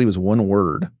 And Tommy Lee was one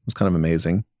word. It was kind of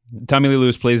amazing. Tommy Lee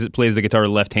Lewis plays the guitar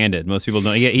left-handed. Most people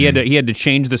don't. He had to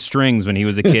change the strings when he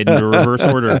was a kid in reverse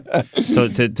order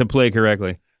to play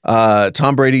correctly.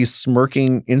 Tom Brady's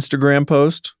smirking Instagram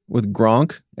post with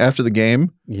Gronk after the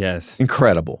game. Yes,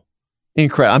 incredible.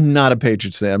 I'm not a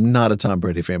Patriots fan. I'm not a Tom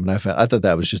Brady fan, but I thought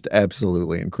that was just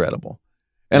absolutely incredible,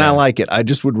 and I like it. I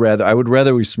would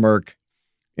rather we smirk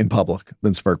in public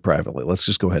than smirk privately. Let's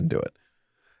just go ahead and do it.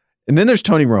 And then there's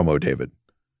Tony Romo, David,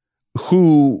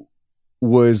 who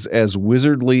was as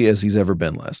wizardly as he's ever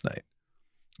been last night.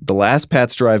 The last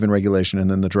Pats drive in regulation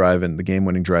and then the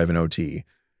game-winning drive in OT,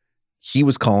 he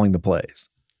was calling the plays.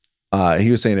 He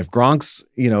was saying if Gronk's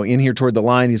in here toward the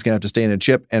line, he's going to have to stay in a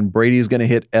chip, and Brady's going to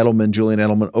hit Julian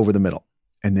Edelman over the middle.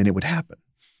 And then it would happen.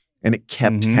 And it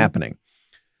kept happening.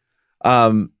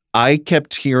 I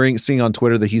kept seeing on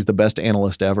Twitter that he's the best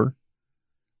analyst ever.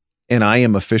 And I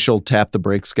am official tap the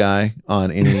brakes guy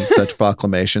on any such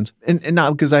proclamations. And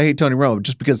not because I hate Tony Romo,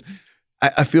 just because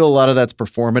I feel a lot of that's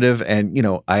performative. And,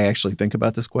 I actually think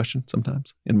about this question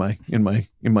sometimes in my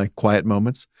quiet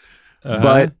moments.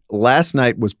 But last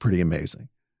night was pretty amazing.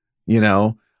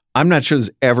 I'm not sure there's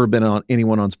ever been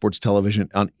anyone on sports television,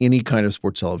 on any kind of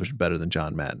sports television, better than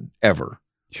John Madden, ever.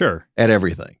 Sure. At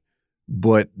everything.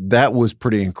 But that was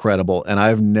pretty incredible. And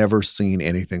I've never seen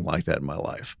anything like that in my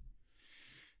life.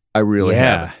 I really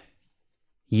haven't.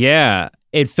 Yeah.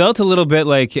 It felt a little bit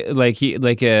like I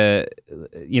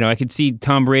could see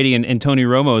Tom Brady and Tony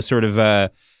Romo sort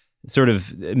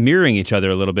of mirroring each other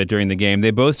a little bit during the game.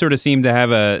 They both sort of seemed to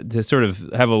have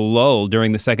a lull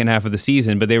during the second half of the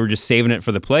season, but they were just saving it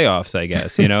for the playoffs, I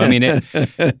guess. I mean,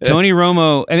 Tony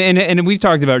Romo, and we've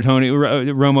talked about Tony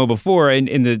Romo before,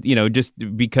 in the just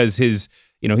because his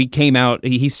he came out,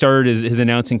 he started his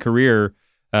announcing career.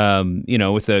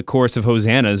 With a chorus of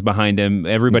hosannas behind him,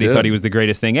 everybody thought he was the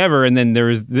greatest thing ever. And then there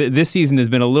was this season has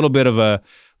been a little bit of a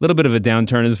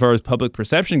downturn as far as public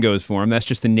perception goes for him. That's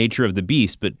just the nature of the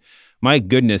beast. But my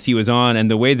goodness, he was on,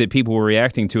 and the way that people were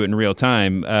reacting to it in real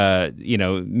time,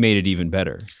 made it even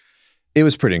better. It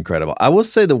was pretty incredible. I will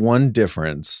say the one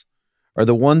difference, or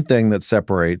the one thing that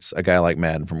separates a guy like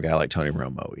Madden from a guy like Tony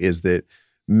Romo, is that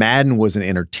Madden was an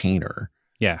entertainer.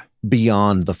 Yeah.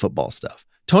 Beyond the football stuff.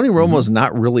 Tony Romo's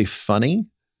not really funny.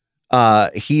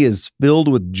 He is filled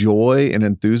with joy and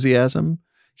enthusiasm.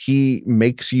 He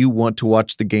makes you want to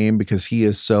watch the game because he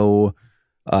is so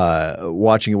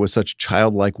watching it with such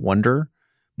childlike wonder,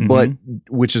 but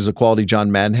which is a quality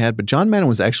John Madden had. But John Madden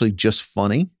was actually just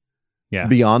funny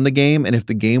beyond the game. And if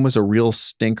the game was a real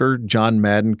stinker, John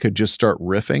Madden could just start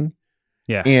riffing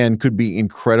and could be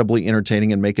incredibly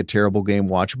entertaining and make a terrible game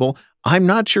watchable. I'm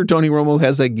not sure Tony Romo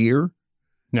has that gear.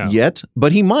 No. Yet,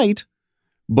 but he might.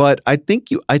 But I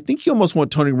think you almost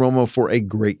want Tony Romo for a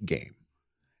great game.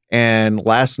 And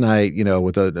last night,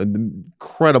 with an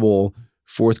incredible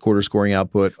fourth quarter scoring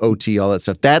output, OT, all that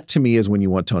stuff. That to me is when you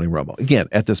want Tony Romo. Again,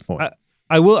 at this point.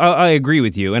 I agree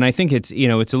with you. And I think it's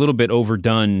a little bit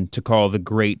overdone to call the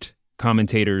great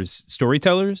commentators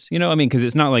storytellers, because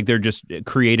it's not like they're just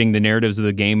creating the narratives of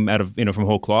the game out of, from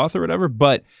whole cloth or whatever,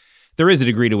 but there is a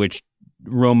degree to which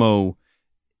Romo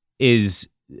is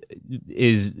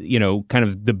kind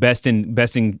of the best in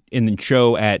the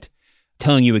show at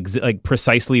telling you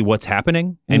precisely what's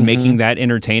happening and making that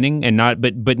entertaining and not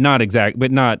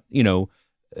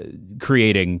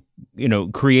creating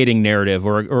narrative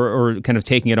or kind of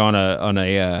taking it on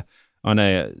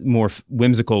a more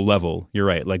whimsical level. You're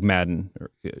right, like Madden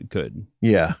could.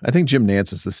 Yeah, I think Jim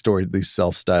Nantz is the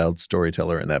self-styled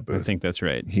storyteller in that booth. I think that's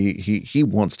right. He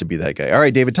wants to be that guy. All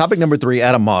right, David. Topic number 3: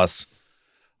 Adam Moss.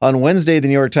 On Wednesday, the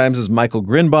New York Times' Michael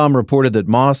Grinbaum reported that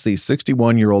Moss, the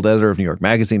 61-year-old editor of New York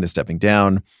Magazine, is stepping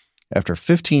down after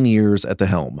 15 years at the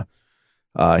helm.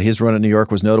 His run at New York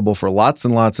was notable for lots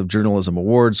and lots of journalism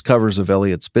awards, covers of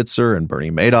Elliot Spitzer and Bernie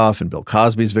Madoff and Bill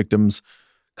Cosby's victims,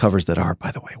 covers that are,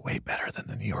 by the way, way better than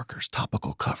the New Yorker's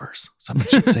topical covers. Someone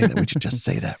should say that. We should just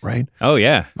say that, right? Oh,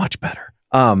 yeah. Much better.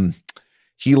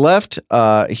 He left,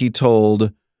 he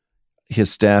told his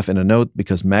staff in a note,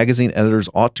 because magazine editors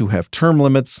ought to have term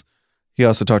limits. He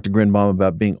also talked to Grinbaum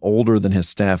about being older than his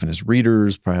staff and his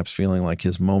readers, perhaps feeling like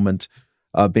his moment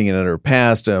of being an editor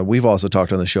passed. We've also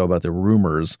talked on the show about the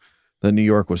rumors that New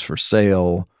York was for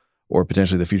sale or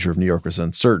potentially the future of New York was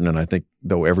uncertain. And I think,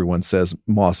 though everyone says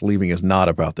Moss leaving is not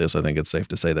about this, I think it's safe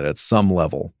to say that at some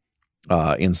level,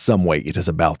 in some way, it is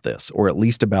about this, or at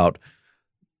least about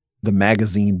the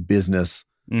magazine business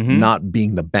not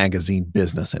being the magazine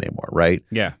business anymore, right?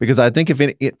 Yeah. Because I think we're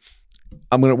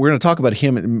going to talk about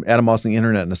him and Adam Moss and the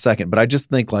internet in a second, but I just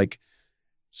think like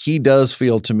he does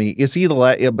feel to me, is he the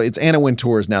last? It's Anna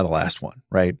Wintour is now the last one,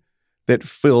 right? That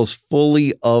feels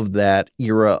fully of that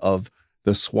era of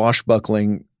the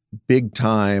swashbuckling, big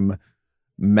time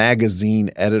magazine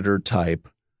editor type,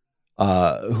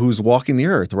 who's walking the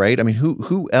earth, right? I mean,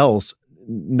 who else?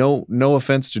 No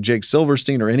offense to Jake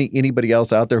Silverstein or anybody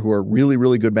else out there who are really,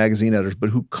 really good magazine editors,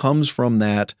 but who comes from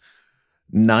that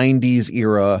 90s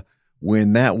era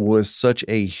when that was such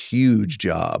a huge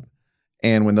job.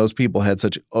 And when those people had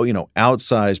such,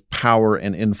 outsized power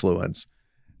and influence.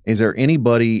 Is there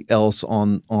anybody else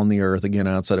on the earth, again,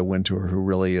 outside of Wintour, who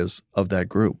really is of that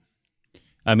group?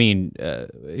 I mean,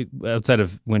 outside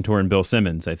of Wintour and Bill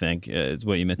Simmons, I think is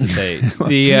what you meant to say.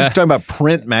 You're talking about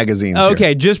print magazines. Okay,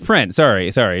 here. Just print. Sorry. I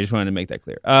just wanted to make that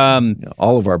clear.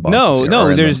 All of our bosses.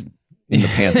 There's in the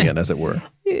pantheon, as it were.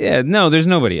 Yeah, no, there's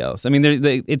nobody else. I mean,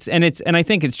 and I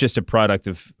think it's just a product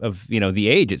of the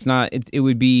age. It's not. It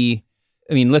would be.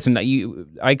 I mean, listen.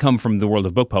 I come from the world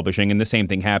of book publishing, and the same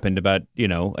thing happened about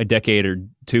a decade or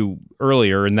two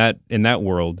earlier in that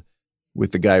world.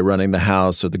 With the guy running the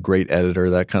house or the great editor,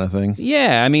 that kind of thing?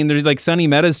 Yeah. I mean, there's like Sonny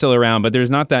Mehta's still around, but there's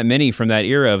not that many from that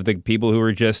era of the people who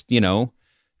were just partying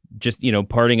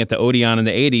at the Odeon in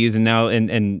the 80s and now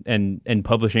and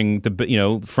publishing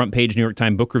the, front page New York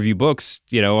Times book review books,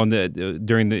 on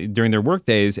during their work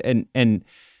days. And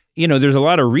there's a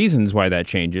lot of reasons why that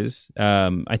changes.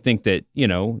 I think that,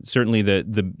 certainly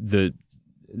the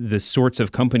sorts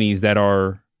of companies that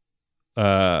are,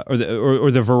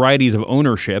 or the varieties of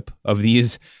ownership of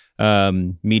these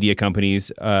media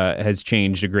companies has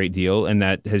changed a great deal, and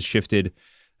that has shifted,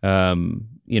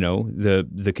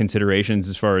 the considerations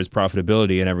as far as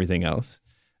profitability and everything else,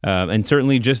 and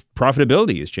certainly just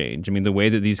profitability has changed. I mean, the way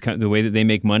that they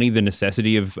make money, the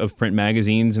necessity of print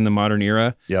magazines in the modern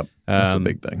era. Yep, that's a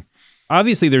big thing.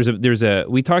 Obviously, there's a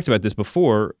we talked about this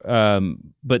before,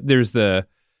 but there's the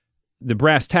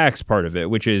brass tacks part of it,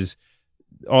 which is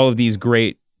all of these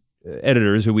great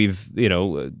editors who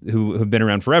who have been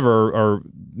around forever are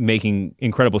making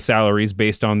incredible salaries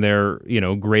based on their,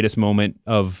 greatest moment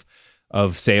of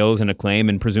sales and acclaim,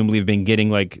 and presumably have been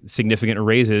getting like significant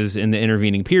raises in the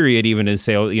intervening period, even as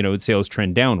sales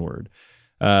trend downward.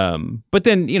 But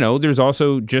then, there's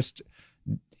also just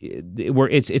where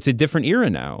it's a different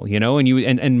era now,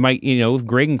 and Mike, if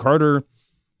Greg and Carter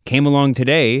came along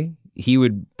today, he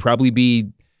would probably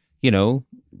be,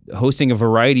 hosting a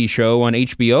variety show on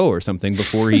HBO or something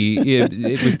before he.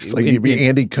 It's like he'd be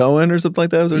Andy Cohen or something like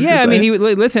that. Yeah, I mean, he would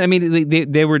listen. I mean,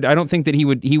 they were. I don't think that he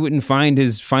wouldn't find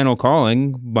his final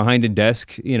calling behind a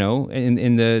desk, in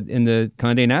the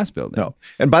Condé Nast building. No.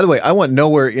 And by the way, I want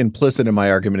nowhere implicit in my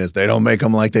argument is they don't make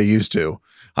them like they used to.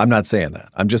 I'm not saying that.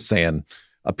 I'm just saying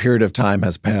a period of time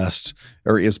has passed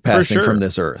or is passing from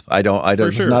this earth. I don't.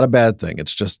 It's not a bad thing.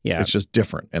 It's just it's just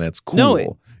different and it's cool.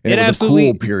 No, And it was a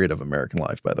cool period of American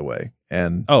life, by the way.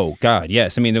 And oh God,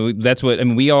 yes. I mean, that's what, I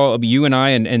mean, you and I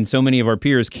and so many of our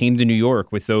peers came to New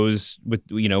York with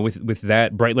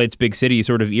that Bright Lights, Big City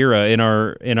sort of era in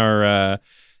our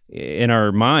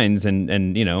minds.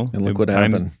 And look what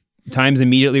happened. Times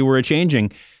immediately were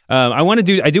changing.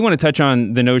 I do want to touch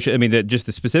on the notion, I mean,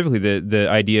 specifically the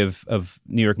idea of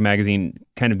New York Magazine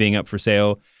kind of being up for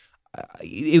sale.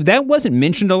 That wasn't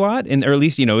mentioned a lot, or at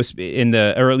least it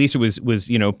was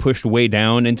pushed way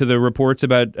down into the reports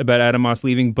about Adam Moss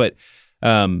leaving. But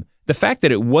the fact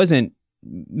that it wasn't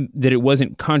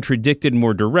contradicted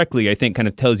more directly, I think, kind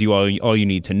of tells you all you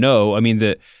need to know. I mean,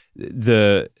 it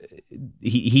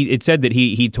said that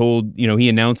he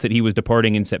announced that he was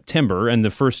departing in September, and the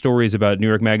first stories about New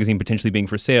York Magazine potentially being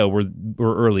for sale were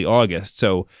early August.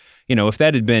 So, if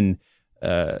that had been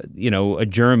a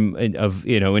germ of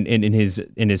in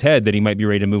his head that he might be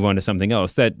ready to move on to something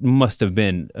else, that must have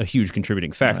been a huge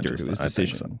contributing factor to his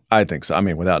decision. I think so. I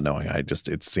mean, without knowing,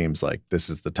 it seems like this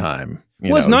is the time.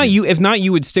 If not,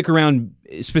 you would stick around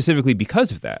specifically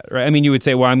because of that, right? I mean, you would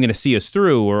say, well, I'm going to see us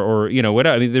through, or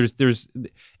whatever. I mean, there's,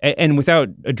 and without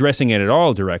addressing it at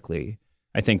all directly,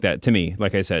 I think that, to me,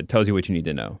 like I said, tells you what you need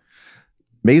to know.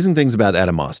 Amazing things about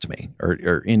Adam Moss to me,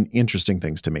 or interesting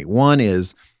things to me. One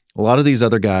is, a lot of these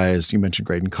other guys, you mentioned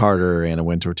Graydon Carter, Anna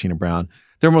Wintour, Tina Brown,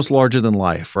 they're almost larger than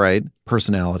life, right?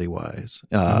 Personality-wise,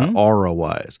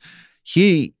 aura-wise.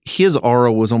 His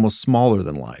aura was almost smaller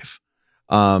than life.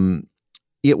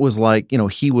 It was like,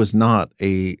 he was not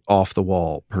a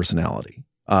off-the-wall personality.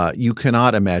 You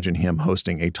cannot imagine him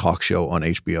hosting a talk show on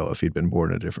HBO if he'd been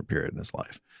born in a different period in his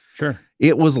life. Sure.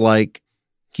 It was like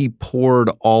he poured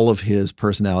all of his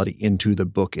personality into the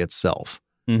book itself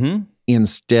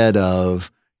instead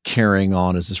of carrying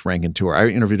on as this Rankin-Tour. I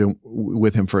interviewed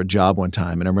with him for a job one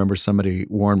time, and I remember somebody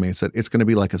warned me and said, it's going to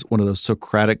be like one of those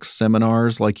Socratic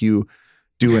seminars like you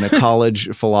do in a college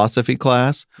philosophy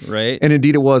class. Right. And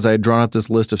indeed it was. I had drawn up this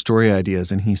list of story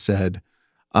ideas, and he said,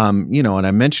 and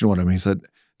I mentioned one of them. He said,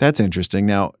 that's interesting.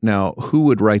 Now, who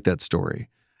would write that story?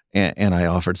 And I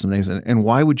offered some names. And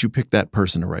why would you pick that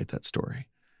person to write that story?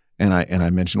 And I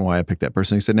mentioned why I picked that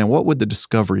person. He said, now, what would the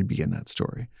discovery be in that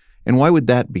story? And why would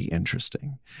that be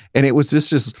interesting? And it was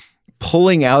just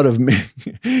pulling out of me.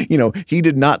 He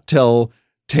did not tell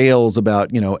tales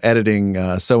about, editing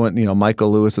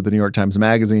Michael Lewis at the New York Times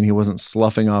Magazine. He wasn't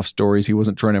sloughing off stories. He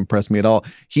wasn't trying to impress me at all.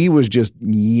 He was just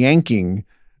yanking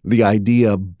the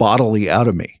idea bodily out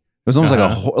of me. It was almost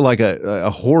like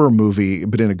a horror movie,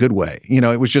 but in a good way.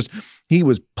 It was just, he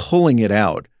was pulling it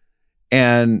out.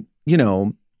 And,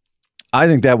 I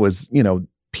think that was,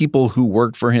 people who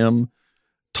worked for him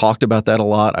talked about that a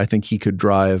lot. I think he could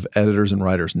drive editors and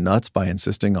writers nuts by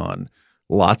insisting on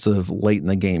lots of late in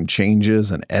the game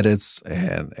changes and edits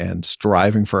and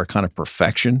striving for a kind of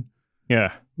perfection.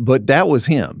 Yeah. But that was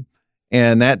him.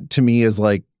 And that to me is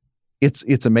like,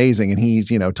 it's amazing. And he's,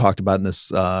 talked about in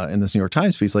this New York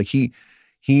Times piece, like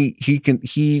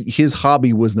his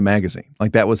hobby was the magazine.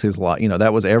 Like that was his lot.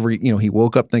 That was he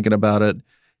woke up thinking about it.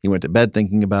 He went to bed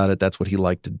thinking about it. That's what he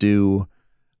liked to do.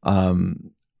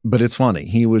 But it's funny.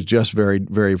 He was just very,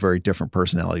 very, very different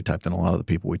personality type than a lot of the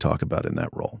people we talk about in that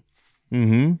role.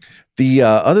 Mm-hmm. The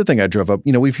other thing I drove up,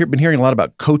 we've been hearing a lot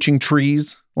about coaching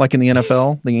trees, like in the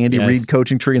NFL, the Andy Reid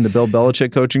coaching tree and the Bill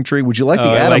Belichick coaching tree. Would you like the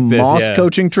Adam Moss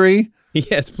coaching tree?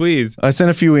 Yes, please. I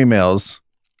sent a few emails.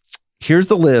 Here's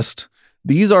the list.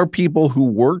 These are people who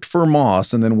worked for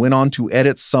Moss and then went on to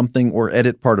edit something or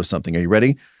edit part of something. Are you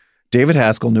ready? David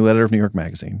Haskell, new editor of New York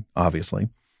Magazine, obviously.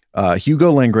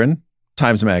 Hugo Lindgren,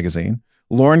 Times Magazine.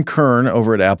 Lauren Kern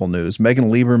over at Apple News.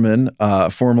 Megan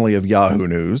Lieberman, formerly of Yahoo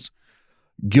News.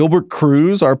 Gilbert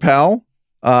Cruz, our pal,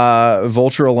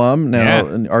 Vulture alum, now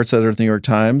an arts editor at the New York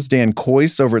Times. Dan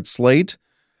Kois over at Slate.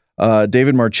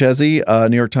 David Marchesi,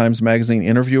 New York Times Magazine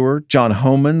interviewer. John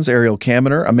Homans, Ariel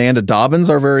Kaminer. Amanda Dobbins,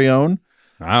 our very own.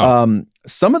 Wow.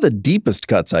 Some of the deepest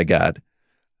cuts I got.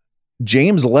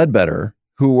 James Ledbetter,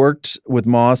 who worked with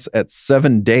Moss at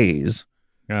 7 Days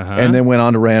and then went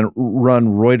on to run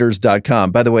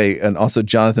Reuters.com. By the way, and also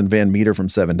Jonathan Van Meter from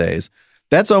 7 Days.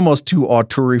 That's almost too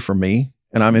auteur for me,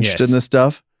 and I'm interested in this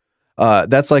stuff.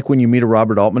 That's like when you meet a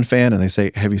Robert Altman fan and they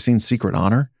say, have you seen Secret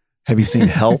Honor? Have you seen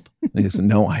Health? And you say,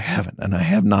 no, I haven't. And I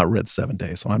have not read 7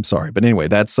 Days, so I'm sorry. But anyway,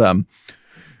 that's that.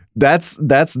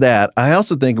 I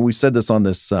also think, and we've said this on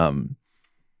this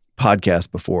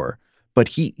podcast before, but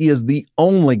he is the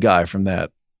only guy from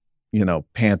that,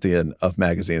 pantheon of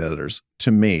magazine editors,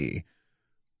 to me,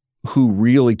 who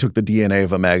really took the DNA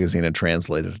of a magazine and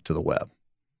translated it to the web.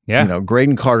 Yeah.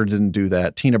 Graydon Carter didn't do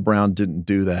that. Tina Brown didn't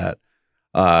do that.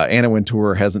 Anna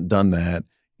Wintour hasn't done that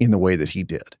in the way that he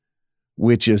did.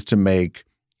 which is to make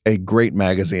a great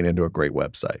magazine into a great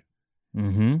website.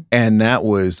 Mm-hmm. And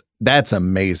that's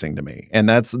amazing to me. And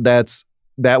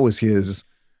that was his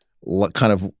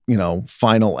kind of,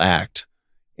 final act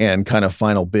and kind of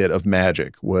final bit of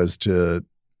magic was to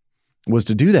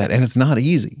do that. And it's not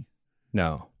easy.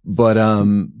 No.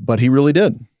 But he really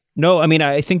did. No, I mean,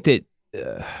 I think that,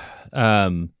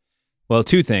 well,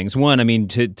 two things. One, I mean,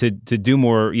 to do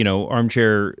more,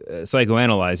 armchair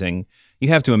psychoanalyzing, you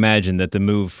have to imagine that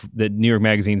that New York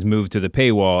Magazine's move to the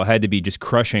paywall had to be just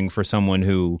crushing for someone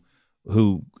who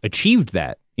achieved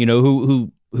that,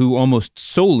 who almost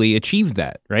solely achieved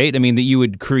that, right? I mean, that you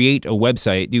would create a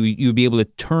website, you would be able to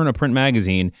turn a print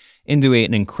magazine into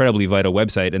an incredibly vital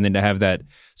website, and then to have that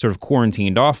sort of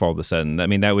quarantined off all of a sudden. I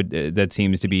mean, that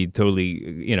seems to be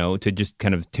totally, to just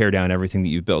kind of tear down everything that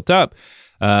you've built up.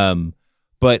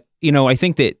 But I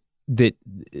think that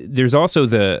there's also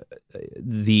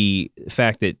the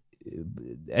fact that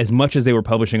as much as they were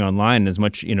publishing online, as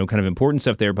much kind of important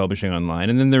stuff they were publishing online,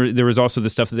 and then there was also the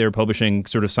stuff that they were publishing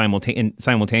sort of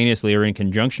simultaneously or in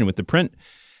conjunction with the print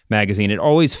magazine. It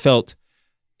always felt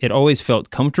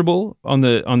comfortable on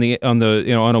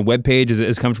a web page,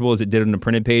 as comfortable as it did on a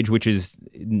printed page, which is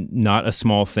not a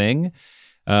small thing.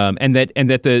 And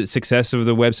that the success of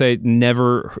the website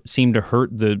never seemed to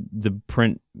hurt the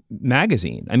print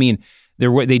magazine. I mean,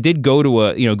 they did go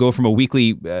to go from a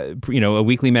weekly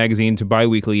magazine to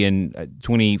biweekly in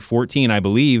 2014, I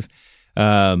believe.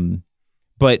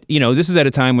 But this is at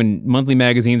a time when monthly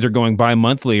magazines are going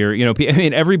bi-monthly, or I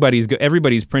mean, everybody's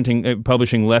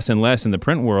publishing less and less in the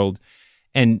print world,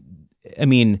 and I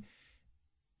mean,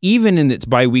 even in its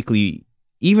biweekly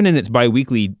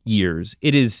years,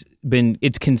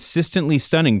 it's consistently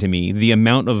stunning to me the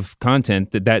amount of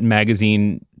content that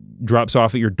magazine drops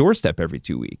off at your doorstep every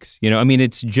 2 weeks. I mean,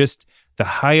 it's just the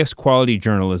highest quality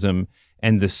journalism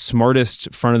and the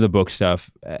smartest front of the book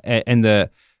stuff, and the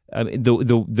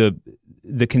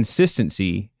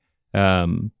consistency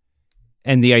and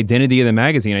the identity of the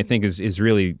magazine, I think, is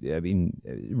really, I mean,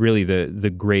 really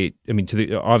the great. I mean,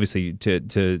 obviously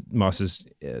to Moss's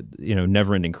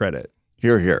never-ending credit.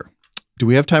 Here. Do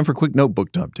we have time for a quick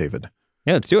notebook dump, David?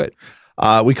 Yeah, let's do it.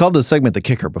 We called this segment The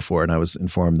Kicker before, and I was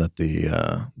informed that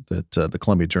the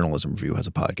Columbia Journalism Review has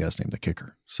a podcast named The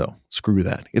Kicker. So screw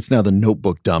that. It's now the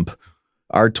notebook dump.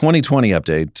 Our 2020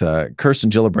 update,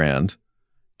 Kirsten Gillibrand,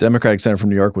 Democratic Senator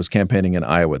from New York, was campaigning in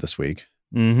Iowa this week.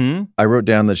 Mm-hmm. I wrote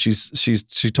down that she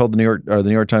told the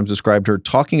New York Times described her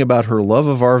talking about her love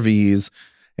of RVs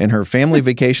and her family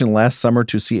vacation last summer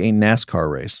to see a NASCAR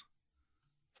race.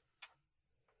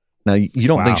 Now, you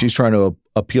don't think she's trying to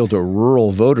appeal to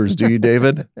rural voters, do you,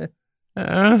 David?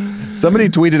 Somebody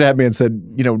tweeted at me and said,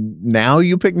 now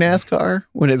you pick NASCAR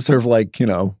when it's sort of like,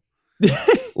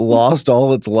 lost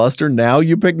all its luster. Now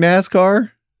you pick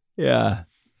NASCAR? Yeah.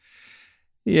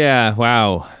 Yeah.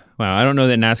 Wow. I don't know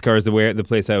that NASCAR is the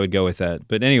place I would go with that.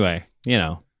 But anyway,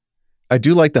 I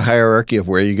do like the hierarchy of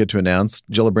where you get to announce.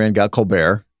 Gillibrand got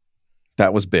Colbert.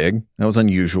 That was big. That was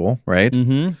unusual, right?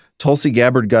 Mm-hmm. Tulsi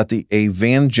Gabbard got a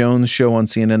Van Jones show on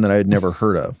CNN that I had never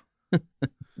heard of.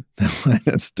 I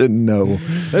just didn't know.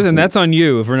 Listen, that's on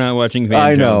you if we're not watching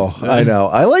Van Jones. I know.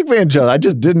 I like Van Jones. I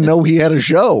just didn't know he had a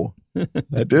show.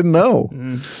 I didn't know.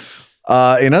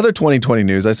 In other 2020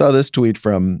 news, I saw this tweet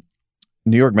from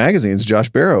New York Magazine's Josh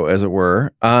Barrow, as it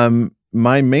were.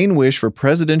 My main wish for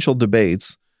presidential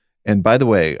debates, and by the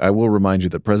way, I will remind you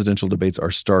that presidential debates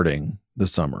are starting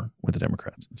this summer with the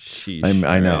Democrats. Sheesh,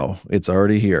 I know. It's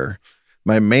already here.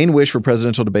 My main wish for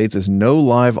presidential debates is no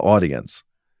live audience.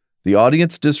 The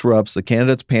audience disrupts, the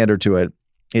candidates pander to it.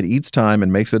 It eats time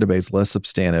and makes the debates less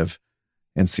substantive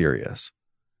and serious.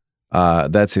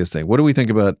 That's his thing. What do we think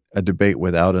about a debate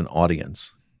without an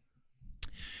audience?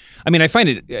 I mean, I find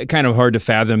it kind of hard to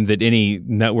fathom that any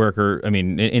network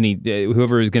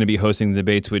whoever is going to be hosting the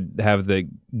debates would have the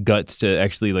guts to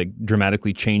actually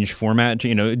dramatically change format,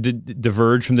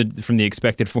 diverge from the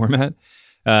expected format.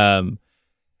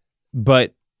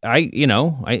 But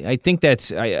I think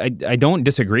I don't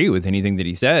disagree with anything that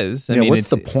he says. I mean,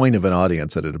 what's the point of an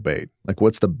audience at a debate?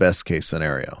 What's the best case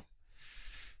scenario?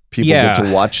 People get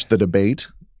to watch the debate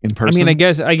in person. I mean,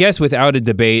 I guess without a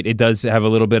debate, it does have a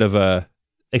little bit of a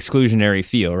exclusionary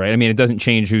feel, right? I mean, it doesn't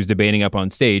change who's debating up on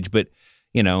stage, but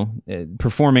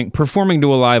performing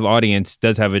to a live audience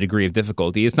does have a degree of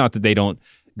difficulty. It's not that they don't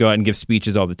go out and give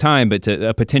speeches all the time, but to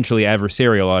a potentially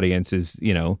adversarial audience is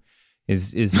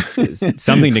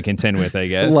something to contend with, I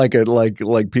guess. Like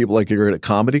people you're at a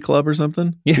comedy club or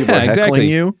something. Yeah, people are exactly. heckling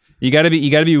you. You got to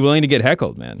be willing to get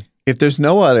heckled, man. If there's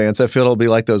no audience, I feel it'll be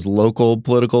like those local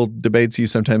political debates you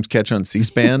sometimes catch on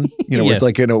C-SPAN. Where Yes. it's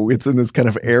like, it's in this kind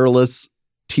of airless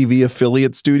TV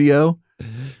affiliate studio.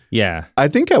 Yeah. I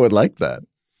think I would like that.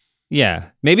 Yeah.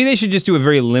 Maybe they should just do a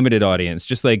very limited audience.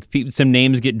 Just like some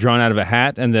names get drawn out of a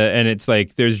hat and it's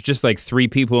like there's just like 3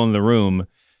 people in the room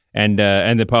and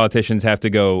the politicians have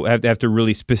to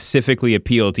really specifically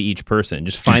appeal to each person.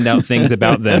 Just find out things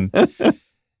about them.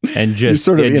 And just You're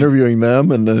sort of interviewing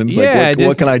them, and then it's like,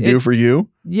 what can I do for you?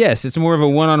 Yes, it's more of a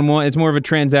one-on-one. It's more of a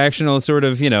transactional sort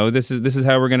of. This is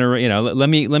how we're gonna. Let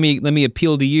me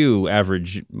appeal to you,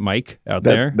 average Mike out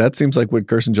there. That seems like what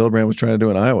Kirsten Gillibrand was trying to do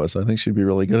in Iowa. So I think she'd be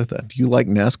really good at that. Do you like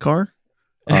NASCAR?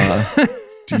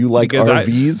 Do you like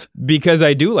RVs? Because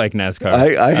I do like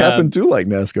NASCAR. I happen to like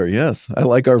NASCAR. Yes, I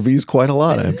like RVs quite a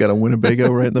lot. I've got a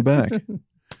Winnebago right in the back.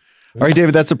 All right,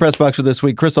 David, that's the press box for this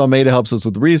week. Chris Almeida helps us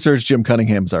with the research. Jim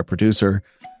Cunningham is our producer.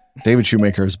 David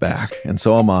Shoemaker is back, and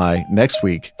so am I next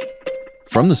week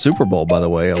from the Super Bowl, by the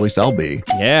way. At least I'll be.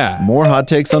 Yeah. More hot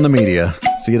takes on the media.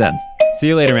 See you then. See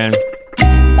you later, man.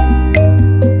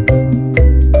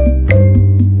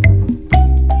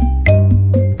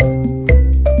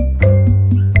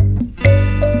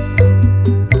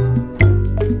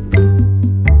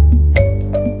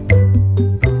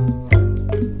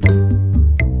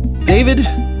 David,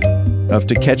 of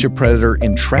To Catch a Predator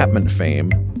entrapment fame.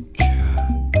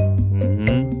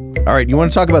 Mm-hmm. All right, you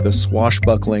want to talk about the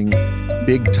swashbuckling,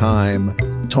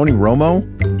 big-time Tony Romo?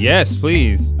 Yes,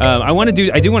 please.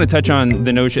 I do want to touch on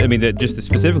the notion. I mean,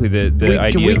 specifically the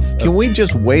idea. Can we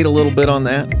just wait a little bit on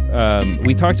that?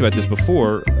 We talked about this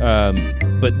before,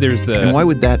 but there's the. And why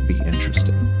would that be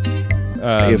interesting?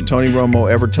 If Tony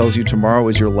Romo ever tells you tomorrow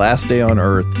is your last day on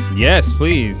Earth. Yes,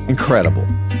 please. Incredible.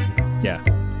 Yeah.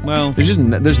 Well,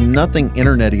 there's nothing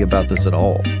internet-y about this at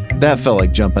all. That felt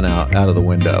like jumping out of the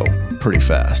window pretty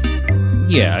fast.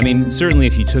 Yeah, I mean, certainly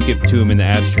if you took it to him in the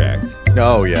abstract.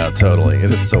 Oh, yeah, totally.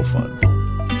 It is so fun.